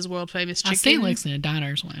 Gus's world famous chicken, I seen Lexington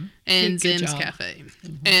Diners one. and Good Zim's job. Cafe.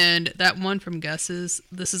 And that one from Gus's,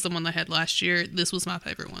 this is the one they had last year. This was my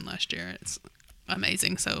favorite one last year. It's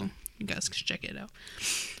amazing, so you guys can check it out.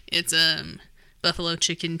 It's buffalo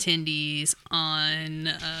chicken tendies on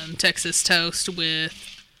Texas toast with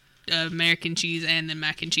American cheese and then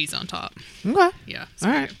mac and cheese on top. Okay. Yeah. it's All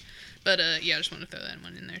pretty right. good. But yeah, I just want to throw that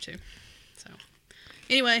one in there too. So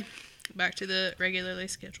anyway, back to the regularly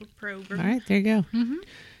scheduled program. All right, there you go.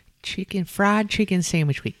 Fried chicken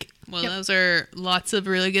sandwich week. Well, those are lots of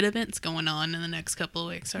really good events going on in the next couple of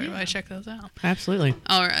weeks. So everybody check those out. Absolutely.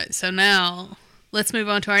 All right. So now let's move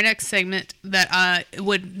on to our next segment that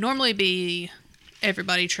would normally be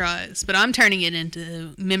Everybody Tries, but I'm turning it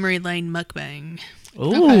into Memory Lane Mukbang.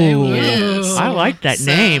 Ooh, Okay, yes. I like that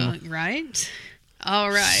name. Right? All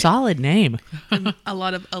right. Solid name. A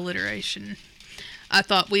lot of alliteration. I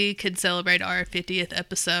thought we could celebrate our 50th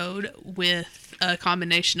episode with a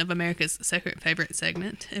combination of America's second favorite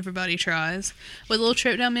segment, Everybody Tries, with a little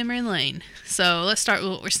trip down memory lane. So let's start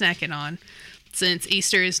with what we're snacking on. Since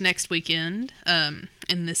Easter is next weekend, and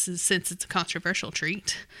since it's a controversial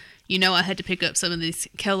treat, I had to pick up some of these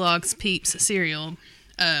Kellogg's Peeps cereal,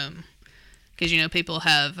 because people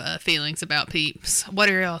have feelings about Peeps. What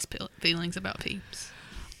are y'all's feelings about Peeps?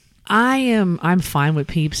 I'm fine with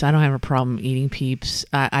Peeps. I don't have a problem eating Peeps.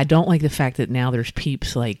 I don't like the fact that now there's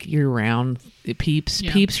Peeps like year round. Peeps.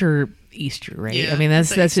 Yeah. Peeps are Easter, right? Yeah, I mean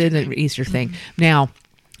that's Easter an thing. Easter thing. Now,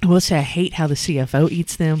 I will say I hate how the CFO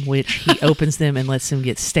eats them, which he opens them and lets them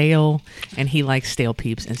get stale, and he likes stale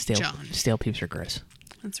Peeps, and John. stale Peeps are gross.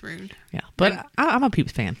 That's rude. Yeah, but I'm a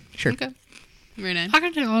Peeps fan. Sure. Okay. Renee? I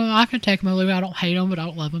can take them a little. I don't hate them, but I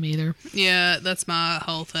don't love them either. Yeah, that's my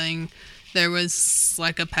whole thing. There was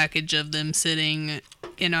like a package of them sitting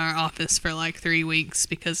in our office for like 3 weeks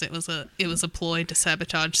because it was a ploy to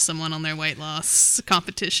sabotage someone on their weight loss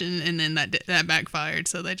competition, and then that backfired.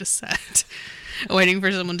 So they just sat waiting for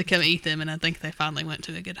someone to come eat them, and I think they finally went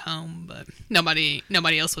to a good home, but nobody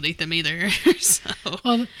else would eat them either. So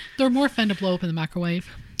Well, they're more fun to blow up in the microwave.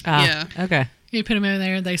 Yeah. Okay. You put them in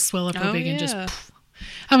there, they swell up real big and just. yeah.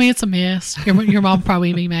 I mean, it's a mess. Your mom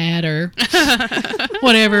probably be mad or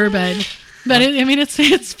whatever, but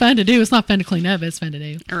it's fun to do. It's not fun to clean up, but it's fun to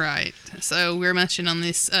do. Right. So we're mentioning on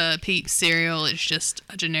this Peeps cereal. It's just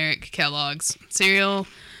a generic Kellogg's cereal.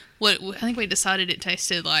 I think we decided it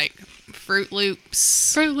tasted like Fruit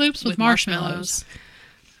Loops. Fruit Loops with marshmallows.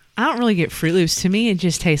 I don't really get Fruit Loops. To me, it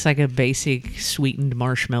just tastes like a basic sweetened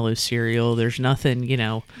marshmallow cereal. There's nothing,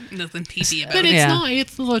 Nothing peepy about But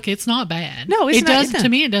it. it's not bad. No, it's it not- does. it's To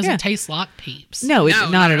me, it doesn't yeah. taste like Peeps. No, it's No,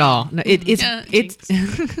 not at all. No, it's Yeah,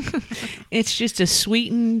 it's just a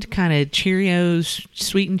sweetened kind of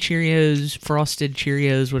sweetened Cheerios, frosted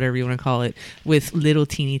Cheerios, whatever you want to call it, with little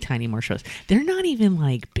teeny tiny marshmallows. They're not even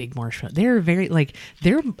like big marshmallows. They're very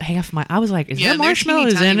they're half my. I was like, is Yeah, there they're teeny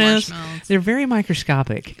marshmallows tiny in this? marshmallows. They're very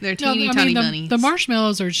microscopic. They're No, teeny I tiny mean, bunnies. the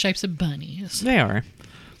marshmallows are shapes of bunnies, They are,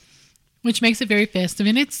 which makes it very festive,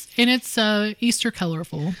 and it's Easter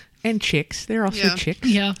colorful. and chicks. They're also Yeah. chicks.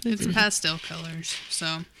 Yeah, It's pastel colors.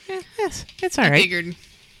 So Yes, it's all I right. figured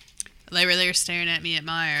they were there staring at me at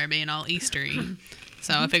Meijer being all Eastery.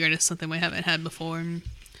 So I figured it's something we haven't had before. And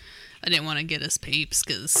I didn't want to get us Peeps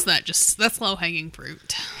because that's low hanging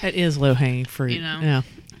fruit. That is low hanging fruit. Yeah.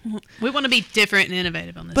 We want to be different and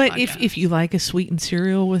innovative on this But podcast. if you like a sweetened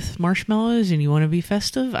cereal with marshmallows and you want to be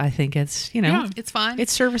festive, I think it's Yeah. it's fine.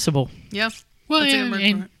 it's serviceable. yeah. well, That's a good word for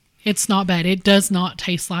and it. it's not bad. It does not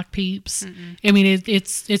taste like Peeps. I mean,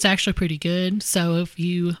 it's actually pretty good. So if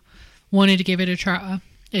you wanted to give it a try,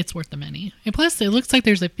 it's worth the money. And plus, it looks like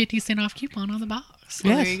there's a 50-cent off coupon on the box.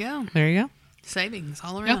 Well, Yes. there you go. There you go. Savings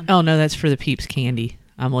all around. Oh no, that's for the Peeps candy.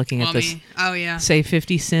 I'm looking at Well, this. oh yeah. Save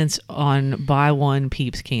 50 cents on buy one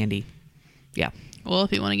Peeps candy. Yeah, Well,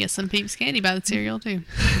 if you want to get some Peeps candy, buy the cereal too. You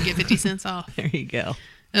can get 50 cents off. there you go.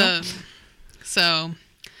 So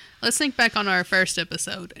let's think back on our first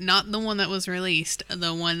episode. Not the one that was released,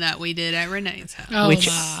 the one that we did at Renee's house. Oh, Which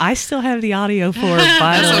my. I still have the audio for, by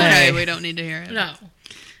That's the okay. way. We don't need to hear it. No.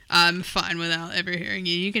 I'm fine without ever hearing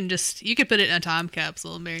you. You could put it in a time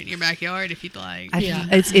capsule and bury it in your backyard if you'd like. Yeah.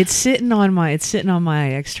 It's sitting on my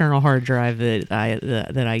external hard drive that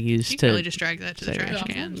I use You to. can really just drag that to the say trash that.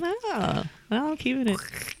 can. No, I'm keeping it.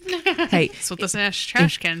 Hey, That's what the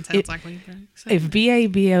trash can sounds like when you drag. So, if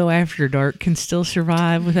BABO After Dark can still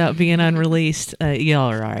survive without being unreleased,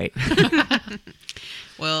 y'all are all right.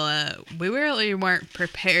 well, we really weren't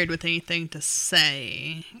prepared with anything to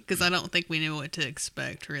say because I don't think we knew what to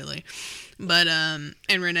expect really. But and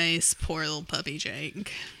Renee's poor little puppy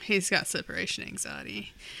Jake, he's got separation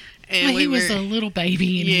anxiety, and Well, he was a little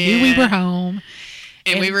baby, and he knew we Yeah. were home.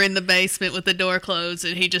 And we were in the basement with the door closed,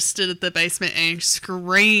 and he just stood at the basement and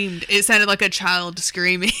screamed. It sounded like a child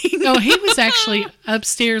screaming. No, he was actually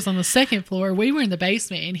upstairs on the second floor. We were in the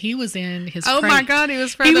basement, and he was in his Oh crate. my God, he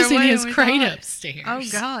was further He was in away his than we crate thought. upstairs. Oh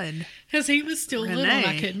God. Because he was still little and I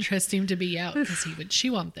Renee. couldn't trust him to be out because he would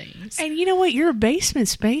chew on things. And you know what? Your basement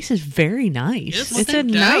space is very nice. It's It's a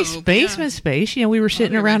dope, nice yeah. basement space. You know, we were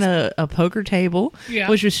sitting your around a poker table, Yeah.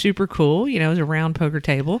 which was super cool. You know, it was a round poker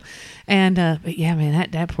table. And, but yeah,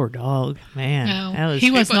 man, that poor dog, man. No, that was,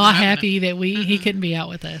 he was wasn't not having happy that he couldn't be out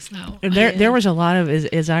with us. No. And there was a lot of,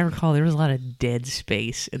 as I recall, there was a lot of dead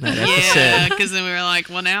space in that episode. Yeah, because then we were like,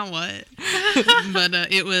 well, now what? But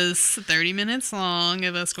it was 30 minutes long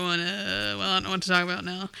of us going, well, I don't know what to talk about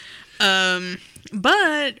now.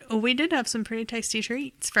 But we did have some pretty tasty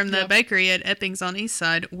treats from the Yep. bakery at Eppings on East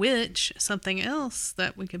Side, which, something else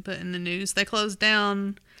that we could put in the news, they closed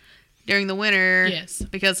down during the winter Yes.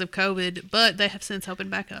 because of COVID, but they have since opened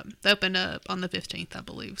back up. They opened up on the 15th, I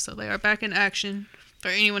believe. So they are back in action. For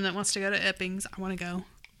anyone that wants to go to Eppings, I want to go.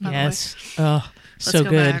 by the way. Yes. Oh, so go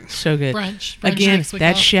good. back. So good. Brunch Again, next week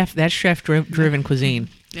that's off. chef driven cuisine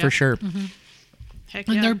Yeah. for sure. Heck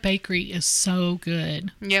And yeah. their bakery is so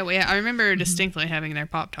good. Yeah, I remember distinctly having their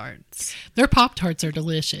Pop-Tarts. Their Pop-Tarts are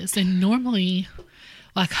delicious. And normally,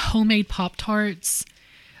 like homemade Pop-Tarts,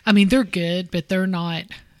 I mean, they're good, but they're not...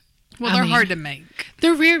 Well, I they're mean, hard to make.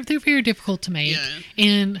 They're very difficult to make. Yeah.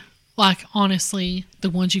 And, like, honestly, the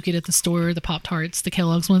ones you get at the store, the Pop-Tarts, the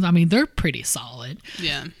Kellogg's ones, I mean, they're pretty solid.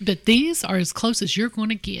 Yeah. But these are as close as you're going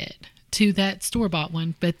to get to that store-bought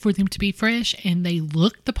one. But for them to be fresh and they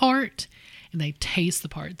look the part and they taste the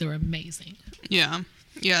part, they're amazing. Yeah.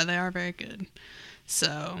 Yeah, they are very good.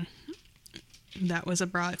 So that was a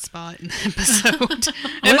bright spot in the episode.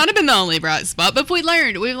 It might have been the only bright spot, but we've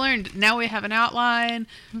learned. Now we have an outline.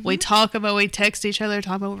 We text each other,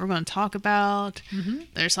 talk about what we're going to talk about.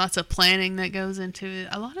 There's lots of planning that goes into it.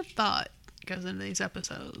 A lot of thought goes into these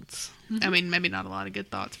episodes. I mean, maybe not a lot of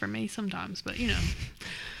good thoughts for me sometimes, but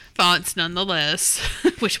thoughts nonetheless,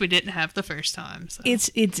 which we didn't have the first time. So. It's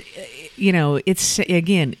it's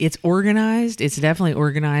organized. It's definitely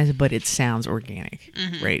organized, but it sounds organic,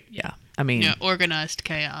 right? Yeah. I mean, Yeah, organized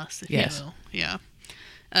chaos, if Yes. you will.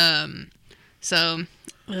 Yeah. So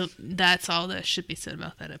that's all that should be said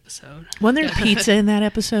about that episode. wasn't there pizza in that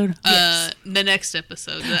episode? The next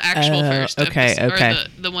episode, the actual first okay, episode, okay.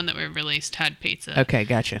 or the one that we released had pizza. Okay,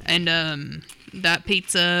 gotcha. And that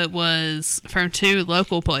pizza was from 2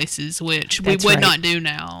 local places, which That's we would right. not do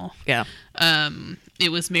now. Yeah. It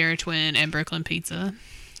was Mirror Twin and Brooklyn Pizza.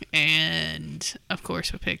 And, of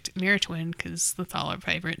course, we picked Mirror Twin because that's all our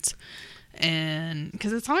favorites. And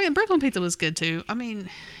because it's all, and Brooklyn Pizza was good, too. I mean,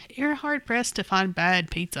 you're hard-pressed to find bad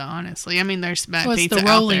pizza, honestly. I mean, there's bad Well, it's pizza the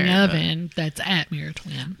out rolling there, oven that's at Mirror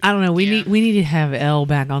Twin. I don't know. We Yeah. need to have Elle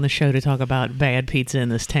back on the show to talk about bad pizza in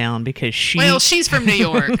this town because she's from New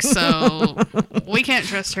York, so we can't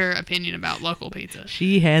trust her opinion about local pizza.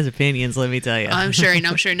 she has opinions. Let me tell you. I'm sure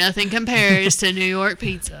nothing compares to New York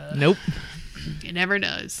pizza. Nope. It never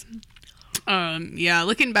does. Yeah,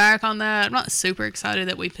 looking back on that, I'm not super excited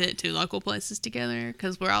that we put 2 local places together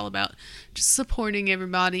because we're all about just supporting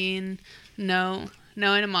everybody and no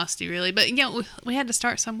animosity really. But we had to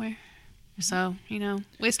start somewhere, so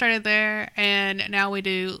we started there, and now we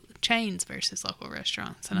do chains versus local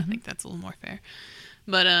restaurants, and I think that's a little more fair.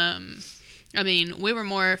 But I mean, we were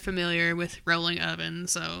more familiar with rolling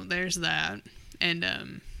ovens, so there's that,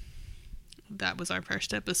 and that was our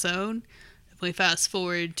first episode. We fast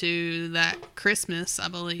forward to that Christmas, I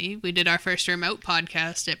believe. We did our first remote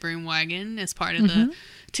podcast at Broomwagon as part of the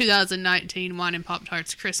 2019 Wine and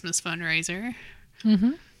Pop-Tarts Christmas fundraiser.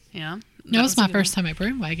 Mm-hmm. Yeah. That was my a good first time at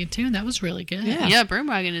Broomwagon, too, and that was really good. Yeah. Yeah,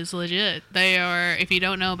 Broomwagon is legit. They are, if you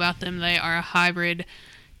don't know about them, they are a hybrid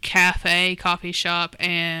cafe, coffee shop,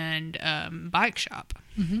 and bike shop.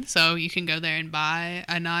 So you can go there and buy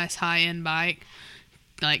a nice high-end bike,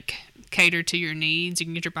 like cater to your needs. You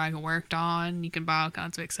can get your bike worked on. You can buy all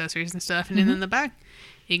kinds of accessories and stuff. And then in the back,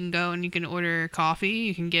 you can go and you can order coffee.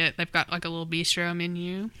 You can they've got like a little bistro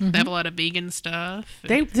menu. They have a lot of vegan stuff.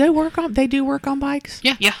 They do work on bikes.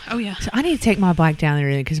 Yeah. Yeah. Oh, yeah. So I need to take my bike down there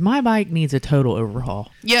because my bike needs a total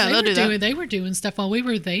overhaul. Yeah, they'll do that. They were doing stuff while we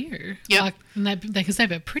were there. Yep. Like, because they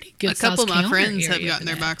have a pretty good A couple of my counter friends have area gotten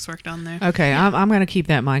for their that. bikes worked on there. Okay, I'm going to keep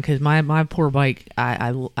that in mind because my poor bike,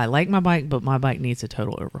 I like my bike, but my bike needs a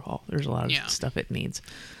total overhaul. There's a lot of Yeah. stuff it needs.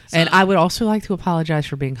 And I would also like to apologize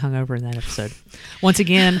for being hungover in that episode. Once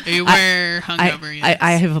again, You were hungover, yes.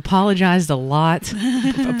 I have apologized a lot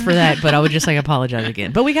for that, but I would just like apologize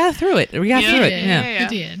again. But we got through it. We got Yeah. through it. Yeah. Yeah.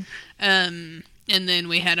 We did. And then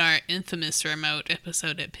we had our infamous remote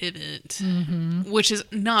episode at Pivot, which is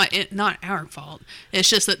not our fault. It's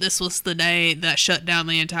just that this was the day that shut down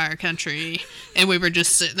the entire country, and we were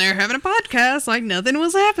just sitting there having a podcast like nothing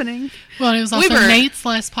was happening. Well, it was also Nate's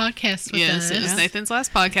last podcast with us. Yes, it was Nathan's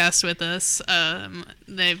last podcast with us.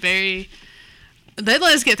 They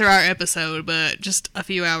let us get through our episode, but just a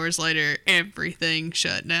few hours later, everything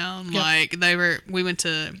shut down. Yep. Like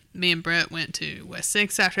me and Brett went to West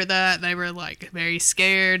 6 after that. They were like very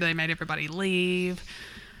scared. They made everybody leave.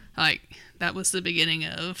 Like that was the beginning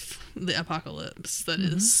of the apocalypse that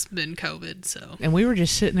has been COVID. So, and we were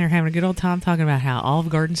just sitting there having a good old time talking about how Olive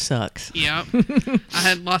Garden sucks. Yep. I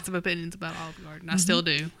had lots of opinions about Olive Garden. I still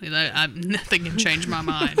do. Nothing can change my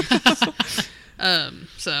mind.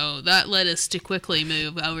 So that led us to quickly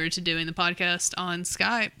move over to doing the podcast on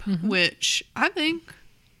Skype, which I think,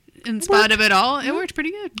 in spite of it all, it worked pretty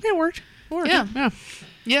good. It worked. Yeah.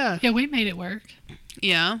 Yeah, we made it work.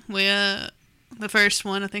 Yeah. We, the first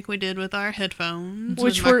one I think we did with our headphones.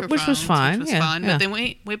 Which was fine. But then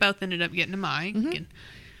we both ended up getting a mic and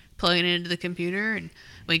plugging it into the computer, and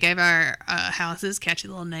we gave our houses catchy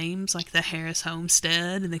little names like the Harris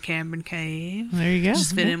Homestead and the Cameron Cave. There you go.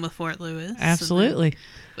 Just fit in with Fort Lewis. Absolutely.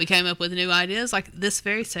 We came up with new ideas like this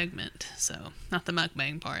very segment. So not the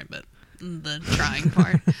mukbang part, but the trying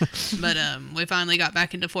part. But we finally got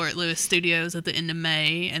back into Fort Lewis studios at the end of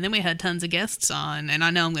May, and then we had tons of guests on, and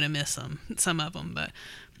I know I'm going to miss some of them, but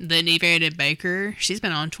the inebriated baker, she's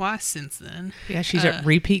been on twice since then. Yeah, she's a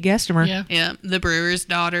repeat gustomer. Yeah. The Brewer's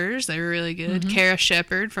Daughters, they were really good. Kara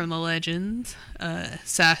Shepard from The Legends,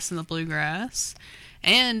 Sass and the Bluegrass,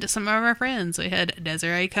 and some of our friends. We had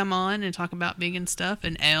Desiree come on and talk about vegan stuff,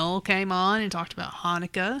 and Elle came on and talked about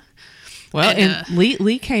Hanukkah. Well, and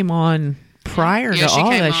Lee came on prior to all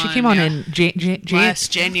that. She came on in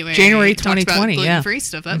last January. January Talked 2020. about gluten-free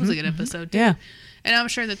stuff. That was a good episode too. Yeah. And I'm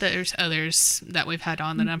sure that there's others that we've had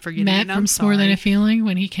on that I'm forgetting. Matt from S'more Than a Feeling,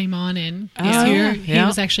 when he came on and he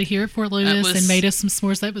was actually here at Fort Lewis and made us some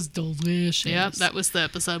s'mores. That was delicious. Yep, that was the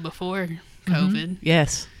episode before COVID.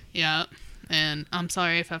 Yes. Yeah. And I'm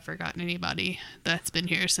sorry if I've forgotten anybody that's been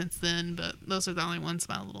here since then, but those are the only ones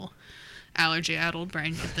my little allergy-addled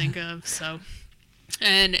brain could think of. So,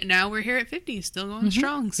 and now we're here at 50, still going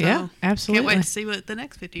strong. So yeah, absolutely. Can't wait to see what the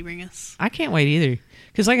next 50 bring us. I can't wait either.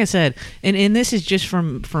 Because like I said, and this is just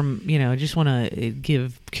from just want to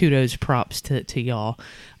give kudos, props to y'all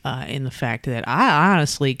in the fact that I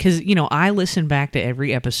honestly, because, I listen back to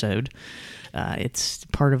every episode. It's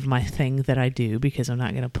part of my thing that I do because I'm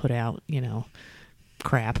not going to put out,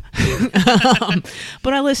 crap.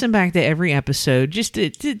 But I listen back to every episode just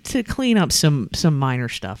to clean up some minor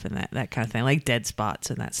stuff and that kind of thing, like dead spots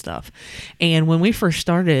and that stuff. And when we first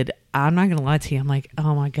started, I'm not gonna lie to you, I'm like,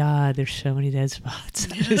 oh my god, there's so many dead spots.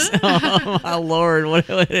 Oh my lord, what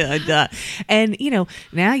have I done? And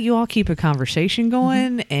now you all keep a conversation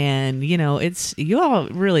going, and it's you all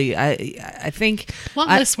really. I think a lot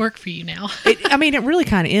less work for you now. It really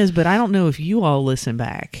kind of is, but I don't know if you all listen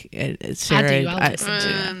back. Sarah, I do. I listen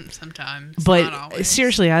to sometimes, but not always.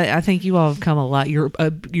 Seriously, I think you all have come a lot.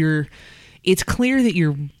 You're. It's clear that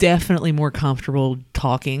you're definitely more comfortable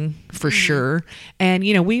talking for sure. And,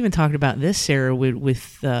 we even talked about this, Sarah,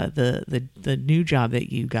 with the new job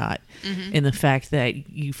that you got and the fact that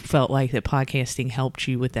you felt like that podcasting helped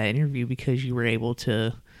you with that interview because you were able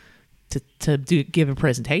to give a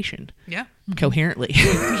presentation. Yeah. Coherently.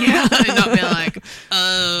 Yeah. And not be like,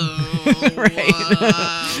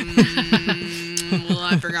 well,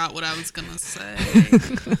 I forgot what I was going to say.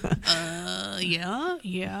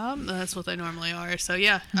 Yeah, that's what they normally are. So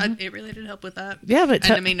yeah, it really did help with that. Yeah, but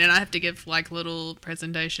and I have to give like little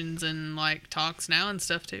presentations and like talks now and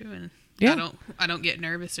stuff too. And yeah. I don't get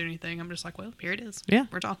nervous or anything. I'm just like, well, here it is. Yeah,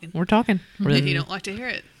 we're talking. If you don't like to hear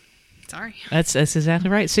it, sorry. That's exactly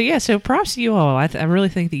right. So yeah, so props to you all. I really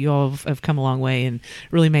think that you all have come a long way and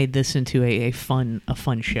really made this into a fun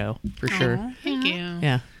show for sure. Thank you.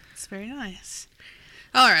 Yeah, it's very nice.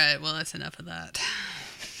 All right, well, that's enough of that.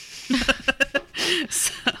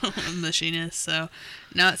 So, mushiness. So,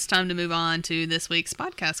 now it's time to move on to this week's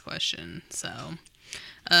podcast question. So,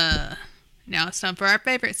 now it's time for our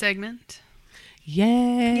favorite segment.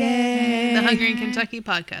 Yay! The Hungry in Kentucky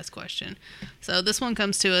podcast question. So, this one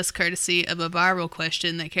comes to us courtesy of a viral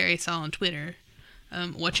question that Carrie saw on Twitter.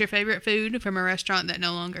 What's your favorite food from a restaurant that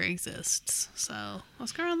no longer exists? So,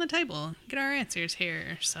 let's go around the table and get our answers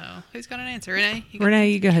here. So, who's got an answer? Renee? You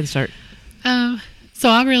go ahead and start. So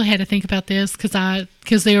I really had to think about this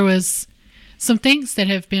because there was some things that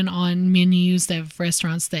have been on menus of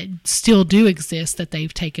restaurants that still do exist that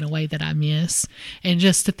they've taken away that I miss. And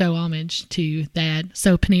just to throw homage to that.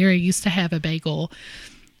 So Panera used to have a bagel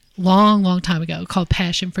long time ago called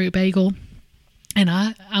Passion Fruit Bagel. And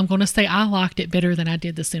I'm going to say I liked it better than I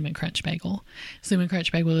did the Cinnamon Crunch Bagel. Cinnamon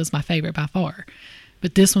Crunch Bagel is my favorite by far.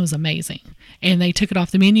 But this one was amazing. And they took it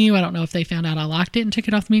off the menu. I don't know if they found out I liked it and took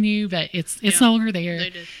it off the menu, but it's no longer there.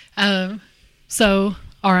 They did. So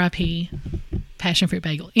R.I.P. Passion Fruit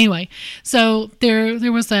Bagel. Anyway, so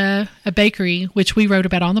there was a bakery, which we wrote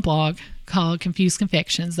about on the blog, called Confused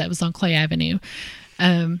Confections, that was on Clay Avenue.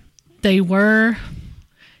 They were,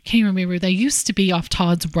 can't remember, they used to be off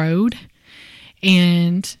Todd's Road,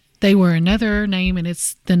 and they were another name, and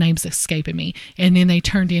the name's escaping me. And then they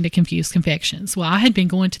turned into Confused Confections. Well, I had been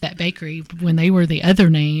going to that bakery when they were the other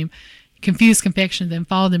name, Confused Confections, then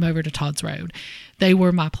followed them over to Todd's Road. They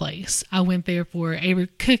were my place. I went there for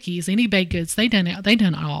cookies, any baked goods. They done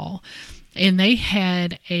it all. And they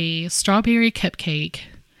had a strawberry cupcake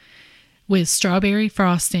with strawberry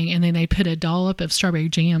frosting, and then they put a dollop of strawberry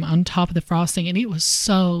jam on top of the frosting, and it was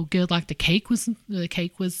so good. Like the cake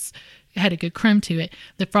had a good crumb to it.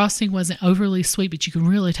 The frosting wasn't overly sweet, but you could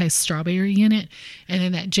really taste strawberry in it, and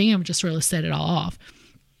then that jam just really set it all off.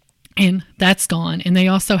 And that's gone. And they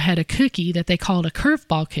also had a cookie that they called a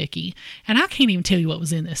curveball cookie. And I can't even tell you what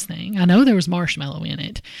was in this thing. I know there was marshmallow in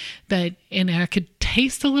it, and I could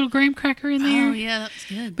taste a little graham cracker in there. Oh, yeah, that's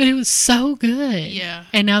good. But it was so good. Yeah.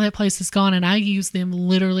 And now that place is gone, and I use them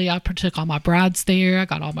literally. I partook all my brides there. I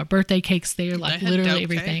got all my birthday cakes there, like literally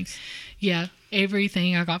everything. Cakes. Yeah,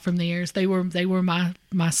 everything I got from theirs. They were my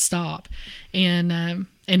stop. And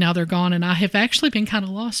now they're gone, and I have actually been kind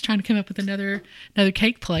of lost trying to come up with another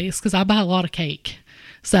cake place because I buy a lot of cake.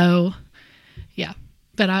 So, yeah,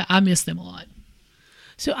 but I miss them a lot.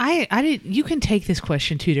 So you can take this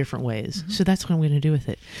question two different ways. Mm-hmm. So that's what I'm going to do with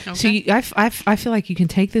it. Okay. So I feel like you can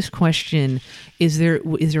take this question: is there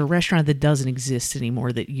a restaurant that doesn't exist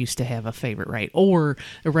anymore that used to have a favorite, right? Or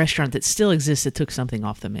a restaurant that still exists that took something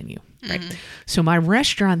off the menu, right? Mm-hmm. So my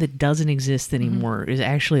restaurant that doesn't exist anymore is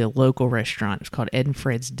actually a local restaurant. It's called Ed and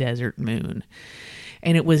Fred's Desert Moon.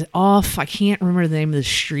 And it was off, I can't remember the name of the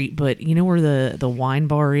street, but you know where the wine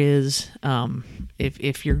bar is?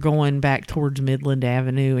 If you're going back towards Midland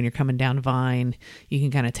Avenue and you're coming down Vine, you can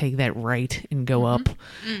kind of take that right and go up.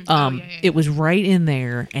 It was right in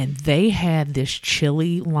there, and they had this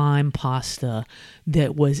chili lime pasta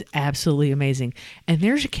that was absolutely amazing. And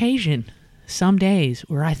there's occasion, some days,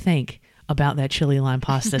 where I think about that chili lime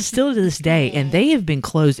pasta still to this day, and they have been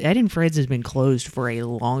closed. Ed and Fred's has been closed for a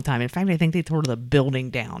long time. In fact, I think they tore the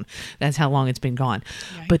building down. That's how long it's been gone.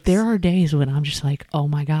 Yikes. But there are days when I'm just like, oh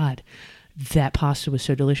my God, that pasta was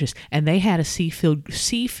so delicious. And they had a seafood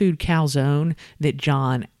calzone that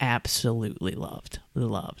John absolutely loved.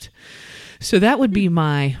 So that would be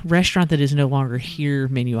my restaurant that is no longer here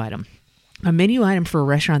menu item. A menu item for a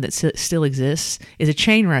restaurant that still exists is a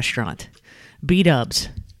chain restaurant. B-Dubs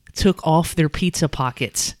took off their pizza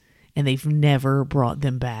pockets, and they've never brought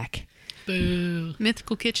them back. Boo.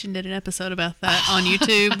 Mythical Kitchen did an episode about that on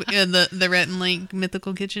YouTube. The Rhett and Link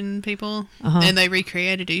Mythical Kitchen people, and they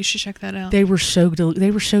recreated it. You should check that out. They were so good. Mm-hmm.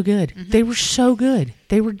 They were so good.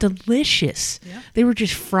 They were delicious. Yeah. They were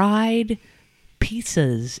just fried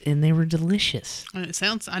pizzas, and they were delicious.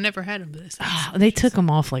 I never had them, but it sounds they took them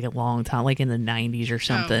off like a long time, like in the 90s or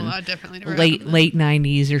something. Oh, well, I definitely never late had them.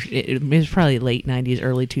 90s, or it was probably late 90s,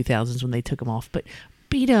 early 2000s when they took them off. But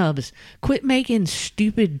B-Dubs, quit making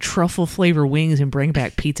stupid truffle flavor wings and bring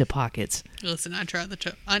back pizza pockets. Listen,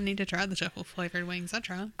 I need to try the truffle flavored wings. I'd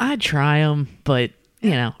try them. I'd try them, but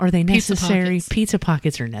are they necessary? Pizza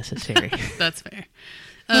Pockets are necessary. That's fair.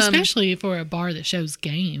 Especially for a bar that shows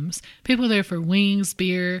games. People are there for wings,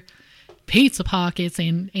 beer, pizza pockets,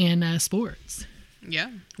 and sports.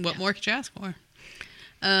 Yeah. What more could you ask for?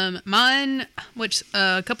 Mine, which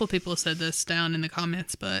a couple of people said this down in the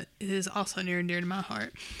comments, but it is also near and dear to my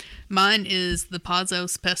heart. Mine is the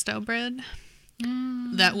Pazos pesto bread.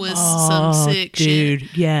 That was some sick dude,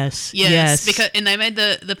 shit. Yes. Because they made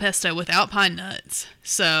the pesto without pine nuts,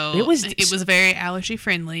 so it was very allergy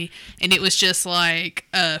friendly, and it was just like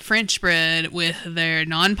French bread with their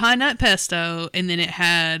non-pine nut pesto, and then it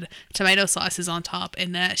had tomato slices on top,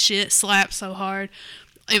 and that shit slapped so hard.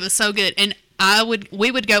 It was so good, and we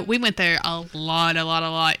went there a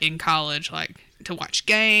lot in college, like to watch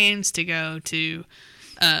games, to go to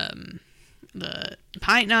the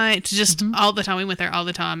pint night, just all the time. We went there all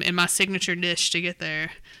the time, and my signature dish to get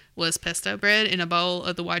there was pesto bread in a bowl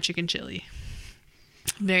of the white chicken chili.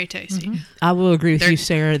 Very tasty. I will agree with you,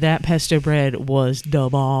 Sarah. That pesto bread was the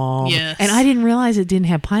bomb. Yes. And I didn't realize it didn't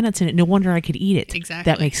have pine nuts in it. No wonder I could eat it.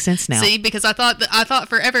 Exactly. That makes sense now. See, because I thought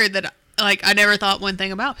forever that like I never thought one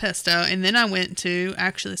thing about pesto, and then I went to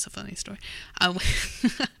actually it's a funny story.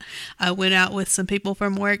 I went out with some people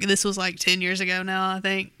from work. This was like 10 years ago now, I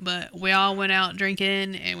think, but we all went out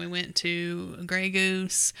drinking, and we went to Grey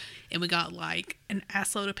Goose, and we got like an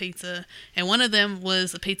assload of pizza, and one of them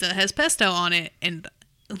was a pizza that has pesto on it, and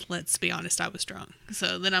let's be honest, I was drunk.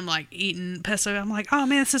 So then I'm like eating pesto. I'm like, oh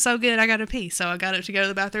man, this is so good. I got to pee. So I got up to go to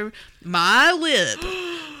the bathroom. My lip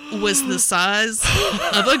was the size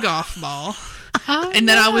of a golf ball. Oh, and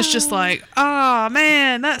then I was just like, oh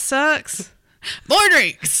man, that sucks. More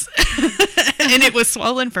drinks. And it was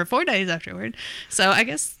swollen for 4 days afterward. So I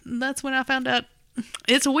guess that's when I found out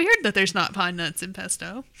it's weird that there's not pine nuts in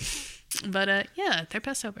pesto. But yeah, their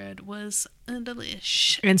pesto bread was a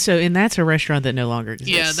delish. And that's a restaurant that no longer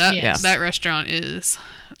exists. Yeah, that restaurant is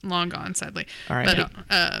long gone, sadly. All right.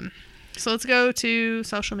 But, so let's go to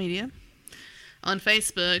social media. On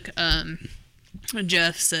Facebook,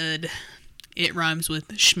 Jeff said it rhymes with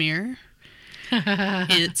schmear.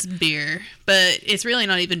 It's beer, but it's really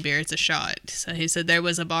not even beer, it's a shot. So he said there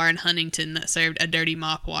was a bar in Huntington that served a dirty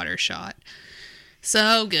mop water shot.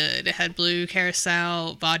 So good. It had blue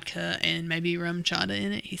carousel, vodka, and maybe rum chata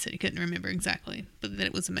in it. He said he couldn't remember exactly, but that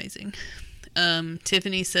it was amazing.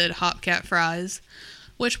 Tiffany said Hopcat fries,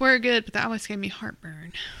 which were good, but that always gave me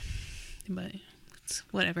heartburn. But it's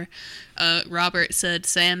whatever. Robert said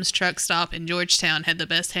Sam's Truck Stop in Georgetown had the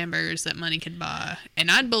best hamburgers that money could buy.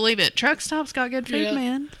 And I'd believe it. Truck Stop's got good food,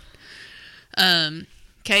 man.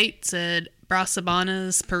 Kate said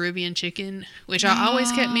Brasabana's Peruvian chicken, which I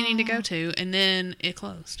always kept meaning to go to, and then it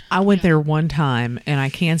closed. I went there one time, and I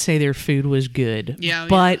can say their food was good. Yeah,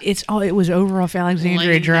 but it was over off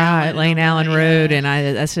Alexandria Drive at Lane Allen Road, and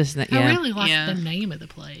that's just I really like the name of the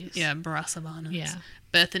place. Yeah, Brasabana's. Yeah.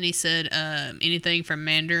 Bethany said anything from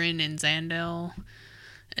Mandarin and Zandel.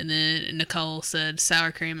 And then Nicole said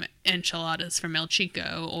sour cream enchiladas from El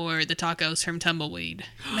Chico or the tacos from Tumbleweed.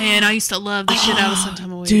 Man, I used to love the shit out of some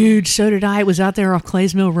Tumbleweed. Dude, so did I. It was out there off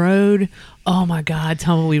Clays Mill Road. Oh my God,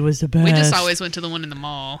 Tumbleweed was the best. We just always went to the one in the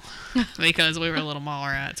mall because we were little mall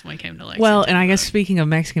rats when we came to Lexington. Well, and I guess speaking of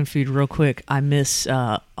Mexican food real quick, I miss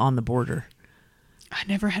On the Border. I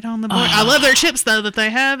never had On the Border. I love their chips, though, that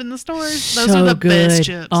they have in the stores. Those so are the good. best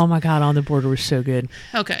chips. Oh, my God. On the Border was so good.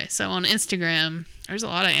 Okay, so on Instagram, there's a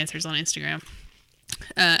lot of answers on Instagram.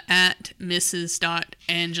 At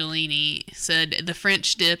Mrs.Angelini said the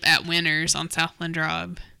French dip at Winners on Southland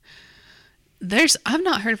Drive. I've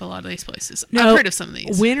not heard of a lot of these places. No, I've heard of some of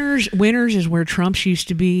these. Winners is where Trump's used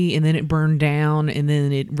to be, and then it burned down, and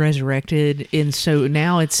then it resurrected, and so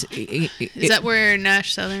now it's. Is that where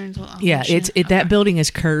Nash Southern's? Yeah, that building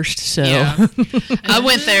is cursed. So yeah. I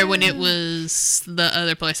went there when it was the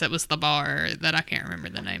other place that was the bar that I can't remember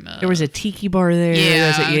the name of. There was a tiki bar there.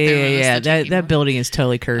 Yeah. That building is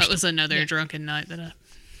totally cursed. That was another drunken night that I'm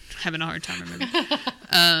having a hard time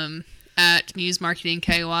remembering. At News Marketing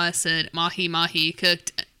KY said Mahi Mahi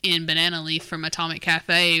cooked in banana leaf from Atomic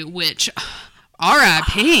Cafe, which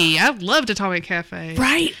R.I.P. I loved Atomic Cafe.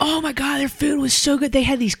 Right? Oh my God, their food was so good. They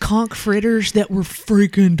had these conch fritters that were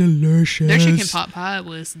freaking delicious. Their chicken pot pie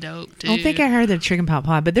was dope too. I don't think I heard their chicken pot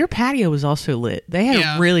pie, but their patio was also lit. They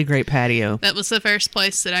had a really great patio. That was the first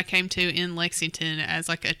place that I came to in Lexington as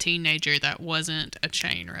like a teenager that wasn't a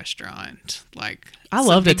chain restaurant. Like I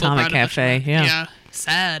loved Atomic Cafe. Yeah.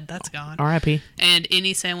 Sad. That's gone. R.I.P. And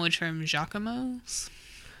any sandwich from Giacomo's.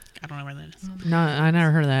 I don't know where that is. No, I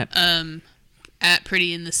never heard of that. At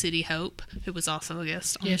Pretty in the City Hope, who was also a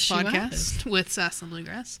guest on this podcast with Sass and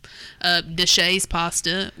Bluegrass. Deshays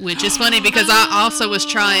Pasta, which is funny because I also was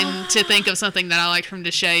trying to think of something that I liked from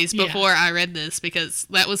Deshays before I read this, because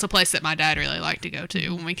that was a place that my dad really liked to go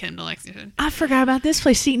to when we came to Lexington. I forgot about this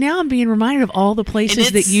place. See, now I'm being reminded of all the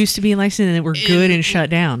places that used to be in Lexington that were good and shut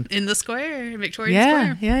down. In the square, Victoria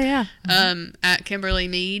Square. Yeah. At Kimberly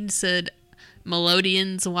Mead said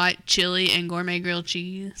Melodian's white chili and gourmet grilled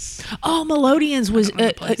cheese. Oh, Melodian's was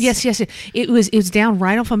yes. It was down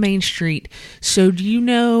right off of Main Street. So do you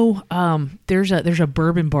know there's a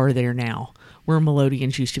bourbon bar there now where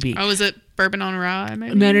Melodian's used to be. Oh, is it Bourbon on Rye?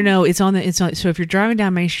 Maybe. No. It's on. So if you're driving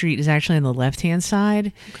down Main Street, it's actually on the left hand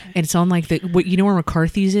side, and it's on like what you know where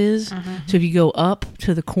McCarthy's is. So if you go up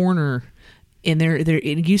to the corner. And there,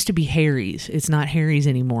 it used to be Harry's. It's not Harry's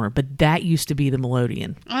anymore, but that used to be the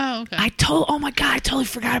Melodian. Oh, Oh, okay. Oh my God, I totally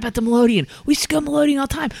forgot about the Melodeon. We used to go Melodeon all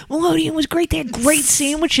the time. Melodeon was great. They had great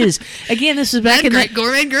sandwiches. Again, this is back in great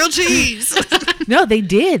gourmet grilled cheese. No, they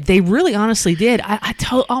did. They really honestly did.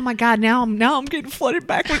 Oh my God, now I'm getting flooded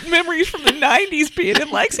back with memories from the 90s being in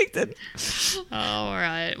Lexington. All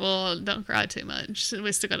right. Well, don't cry too much.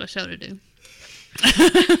 We still got a show to do.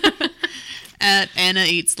 At Anna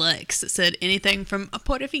Eats Lex, it said anything from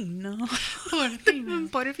Portofino.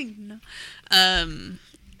 Portofino.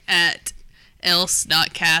 At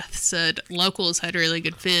else.cath said locals had really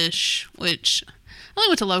good fish, which I only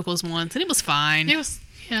went to locals once and it was fine. It was,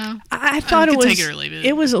 yeah. I thought it was. Take it or leave it.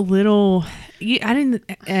 It was a little. I didn't.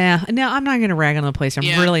 No, I'm not going to rag on the place. I'm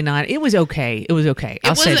really not. It was okay. It was okay.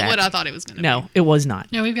 I'll say that. It wasn't what I thought it was going to be. No, it was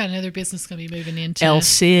not. No, we've got another business going to be moving into El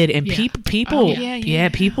Cid and Yeah. people. Oh, yeah,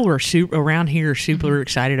 people are super around here. Super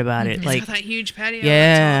excited about it. It's Like, got that huge patio.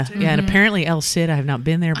 yeah, outside, too. and apparently El Cid. I have not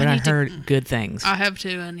been there, but I need to- heard good things. I have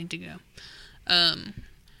to. I need to go.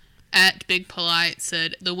 At Big Polite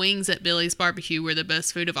said the wings at Billy's Barbecue were the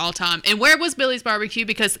best food of all time. And where was Billy's Barbecue?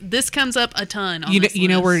 Because this comes up a ton. On this You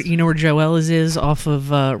know list. where Joella's is off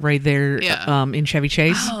of right there in Chevy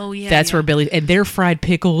Chase. Oh, yeah, that's yeah. where Billy and their fried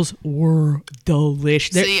pickles were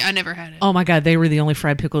delicious. See, I never had it. Oh my God, they were the only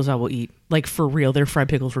fried pickles I will eat. Like for real, their fried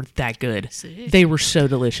pickles were that good. Sick. They were so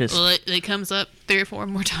delicious. Well, it comes up 3 or 4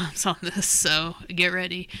 more times on this, so get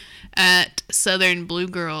ready. At Southern Blue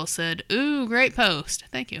Girl said, "Ooh, great post.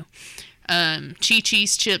 Thank you."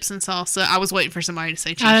 Chi-Chi's chips and salsa. I was waiting for somebody to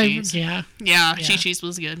say Chi-Chi's. Yeah. Yeah, Chi-Chi's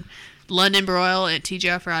was good. London Broil at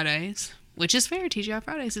TGI Fridays, which is fair. TGI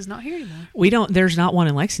Fridays is not here anymore. There's not one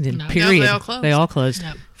in Lexington. No. Period. No, they all closed. They all closed.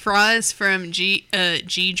 Yep. Fries from G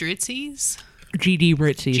Dritzy's. GD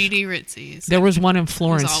Ritzy's. GD Ritzy's. There was one in It was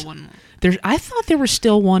Florence. all one. I thought there was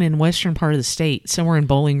still one in western part of the state, somewhere in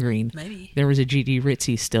Bowling Green. Maybe. There was a GD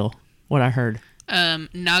Ritzy still. What I heard.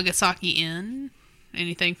 Nagasaki Inn.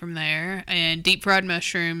 Anything from there. And deep fried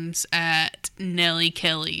mushrooms at Nellie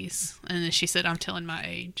Kelly's. And then she said, "I'm telling my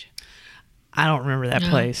age." I don't remember that No.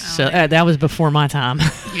 place. So that was before my time.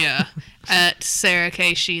 Yeah. At Sarah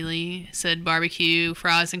K. Sheely said barbecue,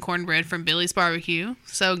 fries, and cornbread from Billy's Barbecue.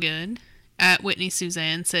 So good. At Whitney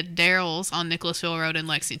Suzanne said Daryl's on Nicholasville Road in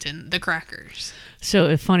Lexington. The Crackers. So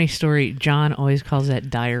a funny story. John always calls that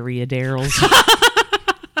diarrhea Daryl's.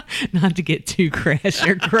 Not to get too crass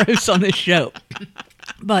or gross on the show,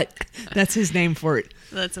 but that's his name for it.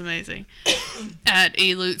 That's amazing. At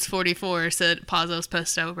Elutes44 said Pazzo's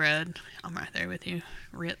pesto bread. I'm right there with you.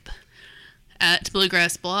 Rip. At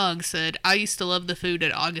Bluegrass Blog said, I used to love the food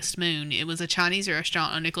at August Moon. It was a Chinese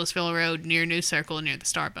restaurant on Nicholasville Road near New Circle near the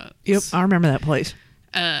Starbucks. Yep, I remember that place.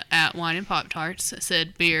 At Wine and Pop Tarts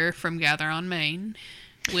said beer from Gather on Main,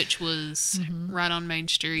 which was right on Main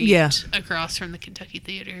Street, across from the Kentucky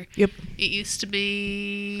Theater. Yep. It used to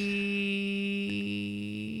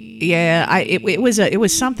be. Yeah, it was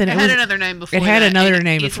something. It had another name before. It had that, another and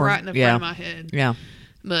name it's before. right in the front of my head. Yeah.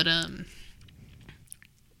 But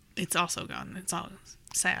it's also gone. It's all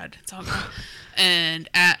sad. It's all gone. And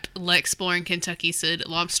at Lexploring Kentucky said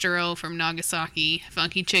lobster roll from Nagasaki,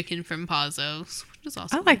 funky chicken from Pazzo's, which was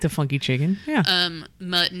also I like the funky chicken. Yeah.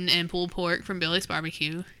 mutton and pulled pork from Billy's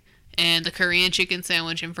Barbecue, and the Korean chicken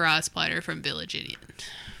sandwich and fries platter from Village Idiot.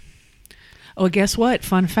 Oh, guess what?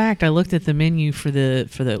 Fun fact: I looked at the menu for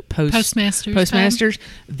the Postmasters.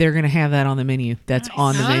 They're going to have that on the menu. That's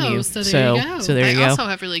on the menu. So there you go. So there you They go. also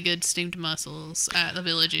have really good steamed mussels at the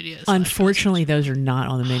Village Idiot. Unfortunately, those are not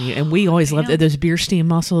on the menu, and we always loved those beer steamed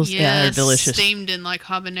mussels. Yes, Yeah, they're delicious. Steamed in like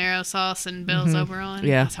habanero sauce and Bell's Oberon.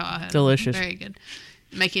 Yeah, That's how I had delicious. Them. Very good.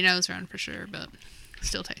 Make your nose run for sure, but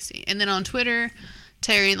still tasty. And then on Twitter,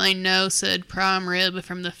 Terry Lane No said prime rib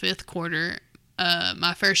from the 5th quarter.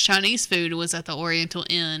 My first Chinese food was at the Oriental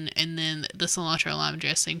Inn, and then the cilantro lime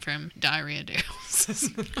dressing from Diarrhea Daryl's.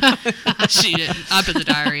 She didn't. I put the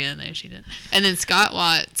diarrhea in there. She didn't. And then Scott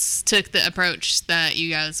Watts took the approach that you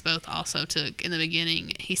guys both also took in the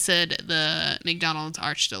beginning. He said the McDonald's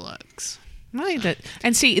Arch Deluxe.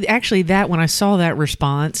 And see, actually, that when I saw that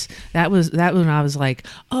response, that was when I was like,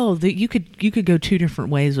 "Oh, you could go 2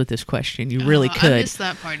 different ways with this question. You really could." I missed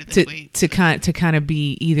that part of the tweet. To kind of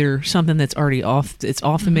be either something that's already off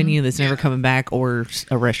the menu that's never coming back, or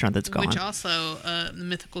a restaurant that's gone. Which also, the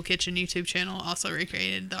Mythical Kitchen YouTube channel also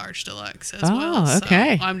recreated the Arch Deluxe as Oh, well.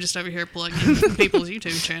 okay. So I'm just over here plugging people's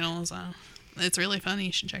YouTube channels. It's really funny.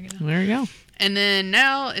 You should check it out. There you go. And then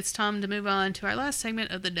now it's time to move on to our last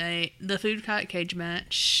segment of the day, the Food Kite Cage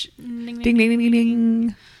Match. Ding ding ding ding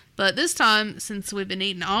ding. But this time, since we've been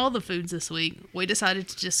eating all the foods this week, we decided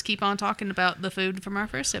to just keep on talking about the food from our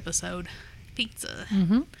first episode, pizza.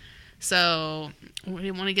 So we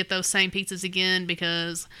want to get those same pizzas again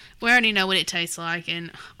because we already know what it tastes like.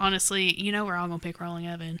 And honestly, we're all going to pick Rolling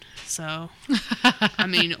Oven. So, I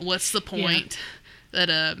mean, what's the point?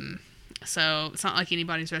 Yeah. So it's not like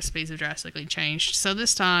anybody's recipes have drastically changed. So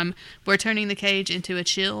this time we're turning the cage into a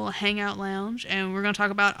chill hangout lounge, and we're going to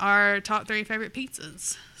talk about our top 3 favorite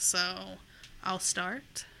pizzas. So I'll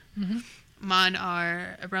start. Mm-hmm. Mine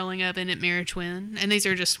are a Rolling Oven at Mirror Twin, and these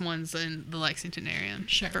are just ones in the Lexington area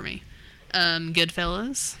for me.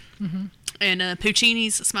 Goodfellas, and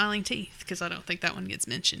Puccini's Smiling Teeth, because I don't think that one gets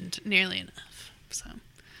mentioned nearly enough. So,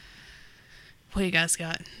 what you guys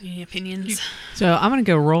got? Any opinions? So I'm gonna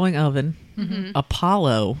go Rolling Oven,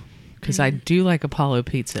 Apollo, because I do like Apollo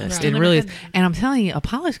pizza. Right. It really is, and I'm telling you,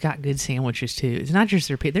 Apollo's got good sandwiches too. It's not just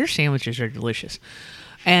their sandwiches are delicious.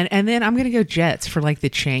 And then I'm gonna go Jets for like the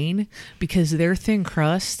chain, because their thin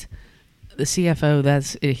crust. The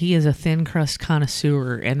CFO, he is a thin crust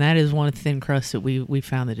connoisseur, and that is one of the thin crusts that we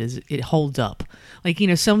found that it holds up. Like,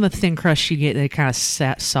 some of the thin crusts you get, they kind of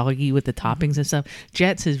soggy with the toppings and stuff.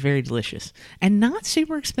 Jets is very delicious and not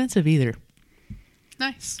super expensive either.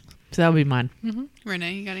 Nice. So that would be mine. Mm-hmm.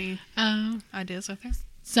 Renee, you got any ideas out there?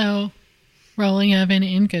 So, Rolling Oven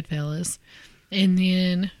and Goodfellas, and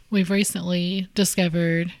then we've recently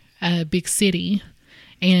discovered Big City,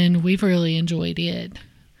 and we've really enjoyed it.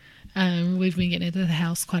 We've been getting into the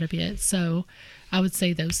house quite a bit, so I would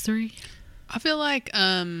say those 3. I feel like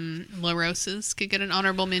La Rosa's could get an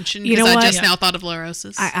honorable mention, because I just now thought of La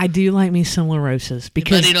Rosa's. I do like me some La Rosa's,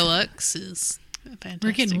 because Buddy Deluxe is fantastic.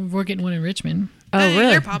 We're getting one in Richmond. Oh, really?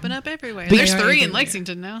 They're popping up everywhere. There's 3 in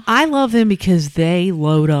Lexington now. I love them because they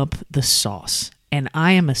load up the sauce, and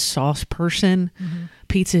I am a sauce person. Mm-hmm.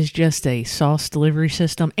 Pizza is just a sauce delivery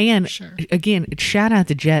system. And again, shout out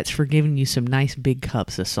to Jets for giving you some nice big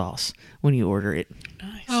cups of sauce when you order it.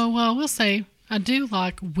 Nice. Oh, well, I will say I do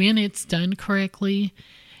like when it's done correctly,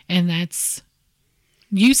 and that's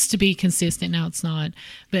used to be consistent. Now it's not.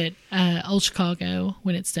 But Old Chicago,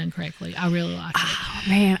 when it's done correctly, I really like it. Oh,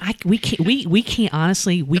 man, we can't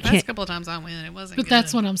honestly. The past couple of times I went, it wasn't. But good.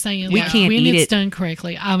 That's what I'm saying. We can't when eat it's it. done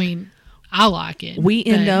correctly. I mean, I like it. We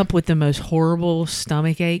end up with the most horrible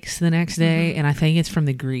stomach aches the next day, and I think it's from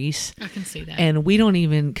the grease. I can see that. And we don't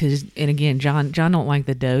even, and again, John don't like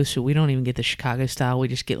the dough, so we don't even get the Chicago style. We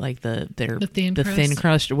just get like the thin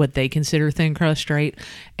crust, or what they consider thin crust straight.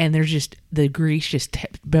 And there's just the grease,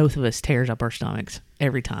 both of us tears up our stomachs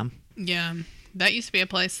every time. Yeah. That used to be a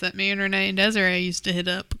place that me and Renee and Desiree used to hit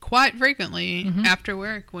up quite frequently after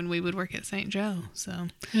work when we would work at St. Joe. So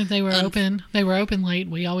they were open. They were open late.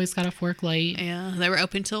 We always got off work late. Yeah, they were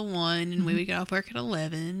open till 1, and we would get off work at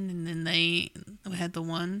 11. And then we had the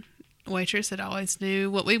one waitress that always knew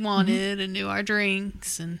what we wanted and knew our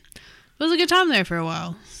drinks, and it was a good time there for a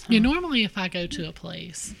while. So. Normally, if I go to a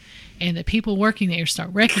place and the people working there start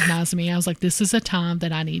recognizing me, I was like, this is a time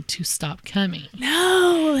that I need to stop coming.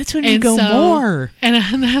 No, that's when you go more. And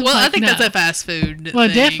I think that's a fast food thing,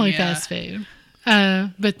 definitely fast food.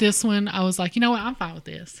 But this one, I was like, you know what? I'm fine with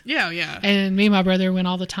this. Yeah. And me and my brother went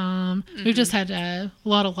all the time. Mm-hmm. We've just had a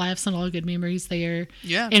lot of laughs and a lot of good memories there.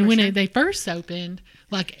 Yeah, and when they first opened,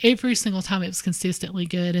 like every single time it was consistently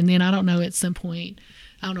good. And then I don't know, at some point,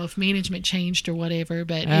 I don't know if management changed or whatever,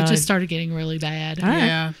 but it just started getting really bad.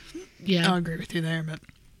 Yeah. Yeah. I agree with you there, but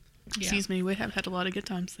excuse me, we have had a lot of good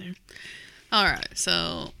times there. All right,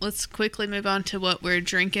 so let's quickly move on to what we're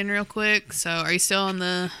drinking real quick. So are you still on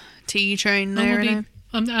the tea train there?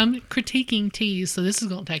 I'm critiquing teas, so this is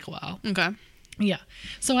going to take a while. Okay. Yeah.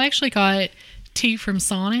 So I actually got tea from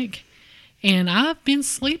Sonic, and I've been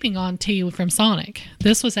sleeping on tea from Sonic.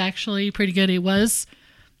 This was actually pretty good. It was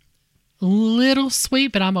a little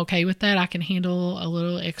sweet, but I'm okay with that. I can handle a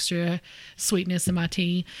little extra sweetness in my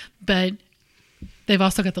tea. But they've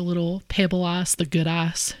also got the little pebble ice, the good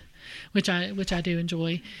ice, which I do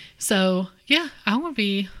enjoy. So yeah, I want to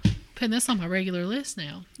be putting this on my regular list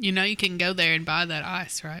now. You can go there and buy that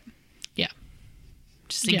ice, right? Yeah.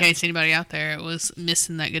 Just in case anybody out there was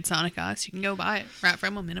missing that good Sonic ice, you can go buy it right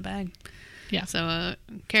from them in a bag. Yeah. So,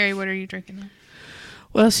 Carrie, what are you drinking now?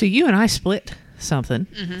 Well, so you and I split something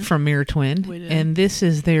from Mirror Twin, and this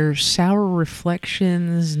is their Sour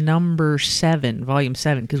Reflections number 7, volume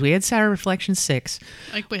 7, because we had Sour Reflections 6.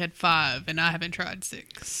 I think we had 5, and I haven't tried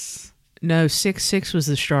 6. No, 6 was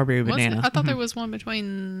the strawberry banana. I thought there was one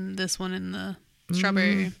between this one and the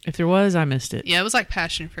strawberry. If there was, I missed it. Yeah, it was like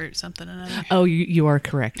passion fruit something or another. Oh, you are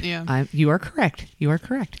correct. Yeah. You are correct.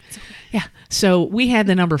 Okay. Yeah. So we had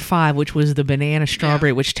the number 5, which was the banana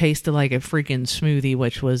strawberry, which tasted like a freaking smoothie,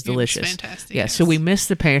 which was delicious. It was fantastic. Yeah. Yes. So we missed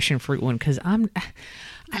the passion fruit one because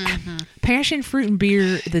Passion fruit and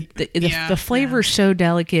beer. The flavor is so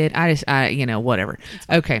delicate. Whatever.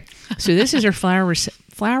 Okay, so this is our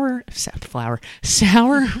Sour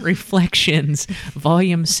Reflections,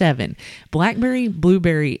 Volume 7. Blackberry,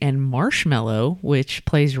 blueberry, and marshmallow, which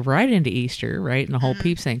plays right into Easter, right? And the whole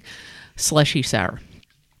Peeps thing. Slushy sour.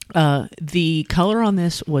 The color on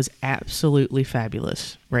this was absolutely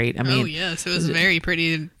fabulous, right? I mean, yes, it was very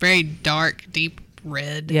pretty, very dark, deep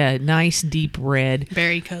red. Yeah, nice, deep red.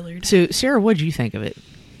 Very colored. So, Sarah, what did you think of it?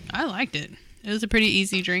 I liked it. It was a pretty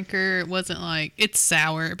easy drinker. It wasn't like, it's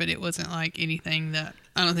sour, but it wasn't like anything that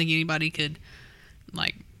I don't think anybody could,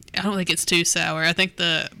 like, I don't think it's too sour. I think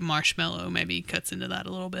the marshmallow maybe cuts into that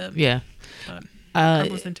a little bit. Yeah. But I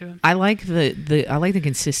listened to it. I like the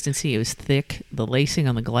consistency. It was thick. The lacing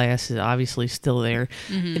on the glass is obviously still there.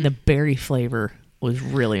 Mm-hmm. And the berry flavor was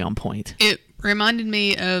really on point. It reminded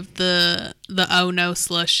me of the Oh No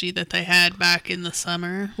slushy that they had back in the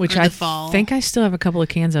summer, which or I the fall. think I still have a couple of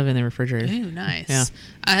cans of in the refrigerator. Ooh, nice. Yeah.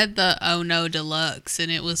 I had the Oh No Deluxe,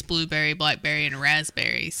 and it was blueberry, blackberry, and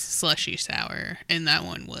raspberry slushy sour, and that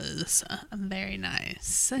one was very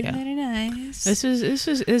nice. Yeah. Very nice. This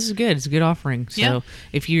is good. It's a good offering. So yeah.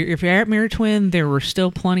 if you're at Mirror Twin, there were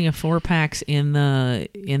still plenty of 4-packs in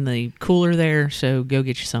the cooler there. So go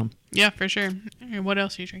get you some. Yeah, for sure. What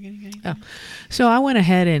else are you drinking? Oh. So I went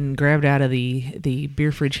ahead and grabbed out of the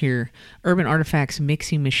beer fridge here Urban Artifacts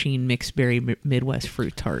Mixing Machine Mixed Berry Midwest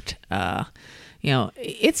Fruit Tart.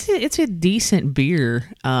 It's a decent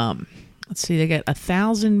beer. Let's see, they got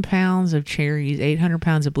 1,000 pounds of cherries, 800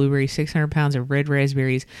 pounds of blueberries, 600 pounds of red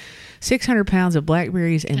raspberries, 600 pounds of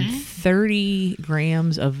blackberries, and 30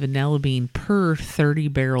 grams of vanilla bean per 30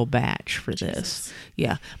 barrel batch for this. Jesus.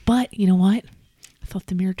 Yeah, but you know what? I thought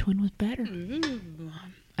the Mirror Twin was better. Ooh,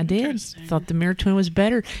 I did. Thought the Mirror Twin was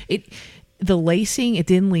better. The lacing, it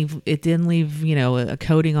didn't leave a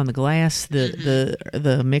coating on the glass.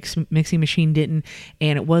 The mixing machine didn't,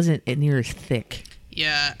 and it wasn't near as thick.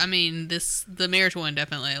 Yeah, I mean the Mirror Twin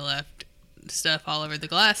definitely left stuff all over the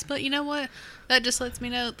glass, but you know what? That just lets me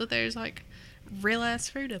know that there's like real ass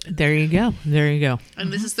fruit up in there. There you go.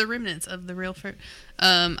 And this is the remnants of the real fruit.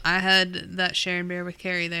 I had that Sharon beer with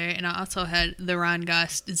Carrie there, and I also had the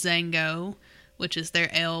Rheingeist Zango, which is their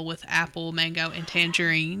ale with apple, mango, and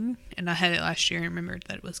tangerine. And I had it last year and remembered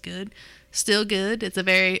that it was good. Still good. It's a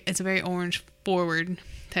very orange forward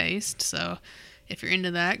taste. So if you're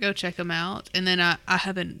into that, go check them out. And then I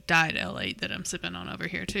have a Diet L8 that I'm sipping on over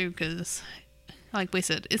here too, because like we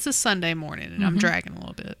said, it's a Sunday morning and I'm dragging a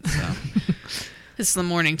little bit. So it's the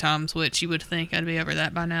morning times, which you would think I'd be over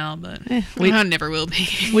that by now, but I never will be.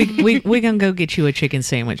 we gonna go get you a chicken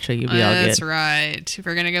sandwich so you'll be all good. That's right.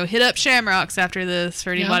 We're gonna go hit up Shamrocks after this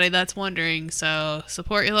for anybody that's wondering. So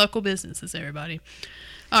support your local businesses, everybody.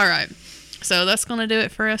 All right. So that's going to do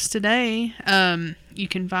it for us today. You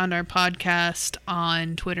can find our podcast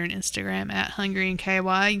on Twitter and Instagram at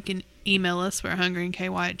HungryandKY. You can email us. We're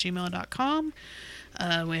hungryandky@gmail.com.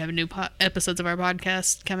 We have new episodes of our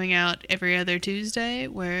podcast coming out every other Tuesday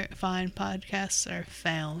where fine podcasts are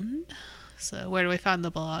found. So where do we find the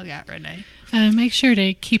blog at, Renee? Make sure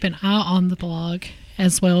to keep an eye on the blog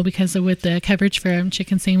as well, because with the coverage from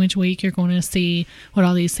Chicken Sandwich Week, you're going to see what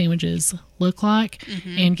all these sandwiches look like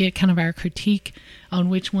and get kind of our critique on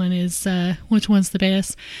which one's the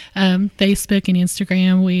best. Facebook and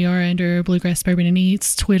Instagram, we are under Bluegrass Bourbon and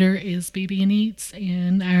Eats. Twitter is BB and Eats,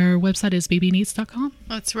 and our website is bbneats.com.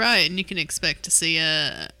 That's right, and you can expect to see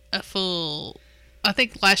a full. I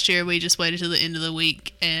think last year we just waited till the end of the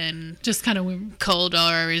week and just kind of culled all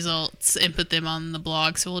our results and put them on the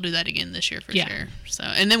blog. So we'll do that again this year for sure. So,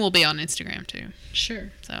 and then we'll be on Instagram too.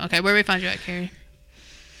 Sure. So, okay, where do we find you at, Carrie?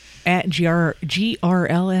 At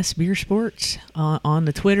GRLS Beer Sports on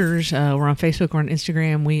the Twitters. We're on Facebook. We're on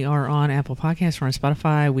Instagram. We are on Apple Podcasts. We're on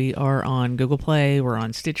Spotify. We are on Google Play. We're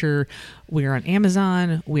on Stitcher. We are on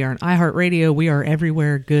Amazon. We are on iHeartRadio. We are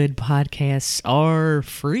everywhere good podcasts are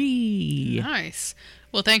free. Nice.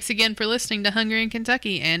 Well, thanks again for listening to Hungry in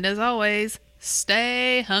Kentucky. And as always,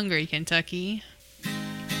 stay hungry, Kentucky.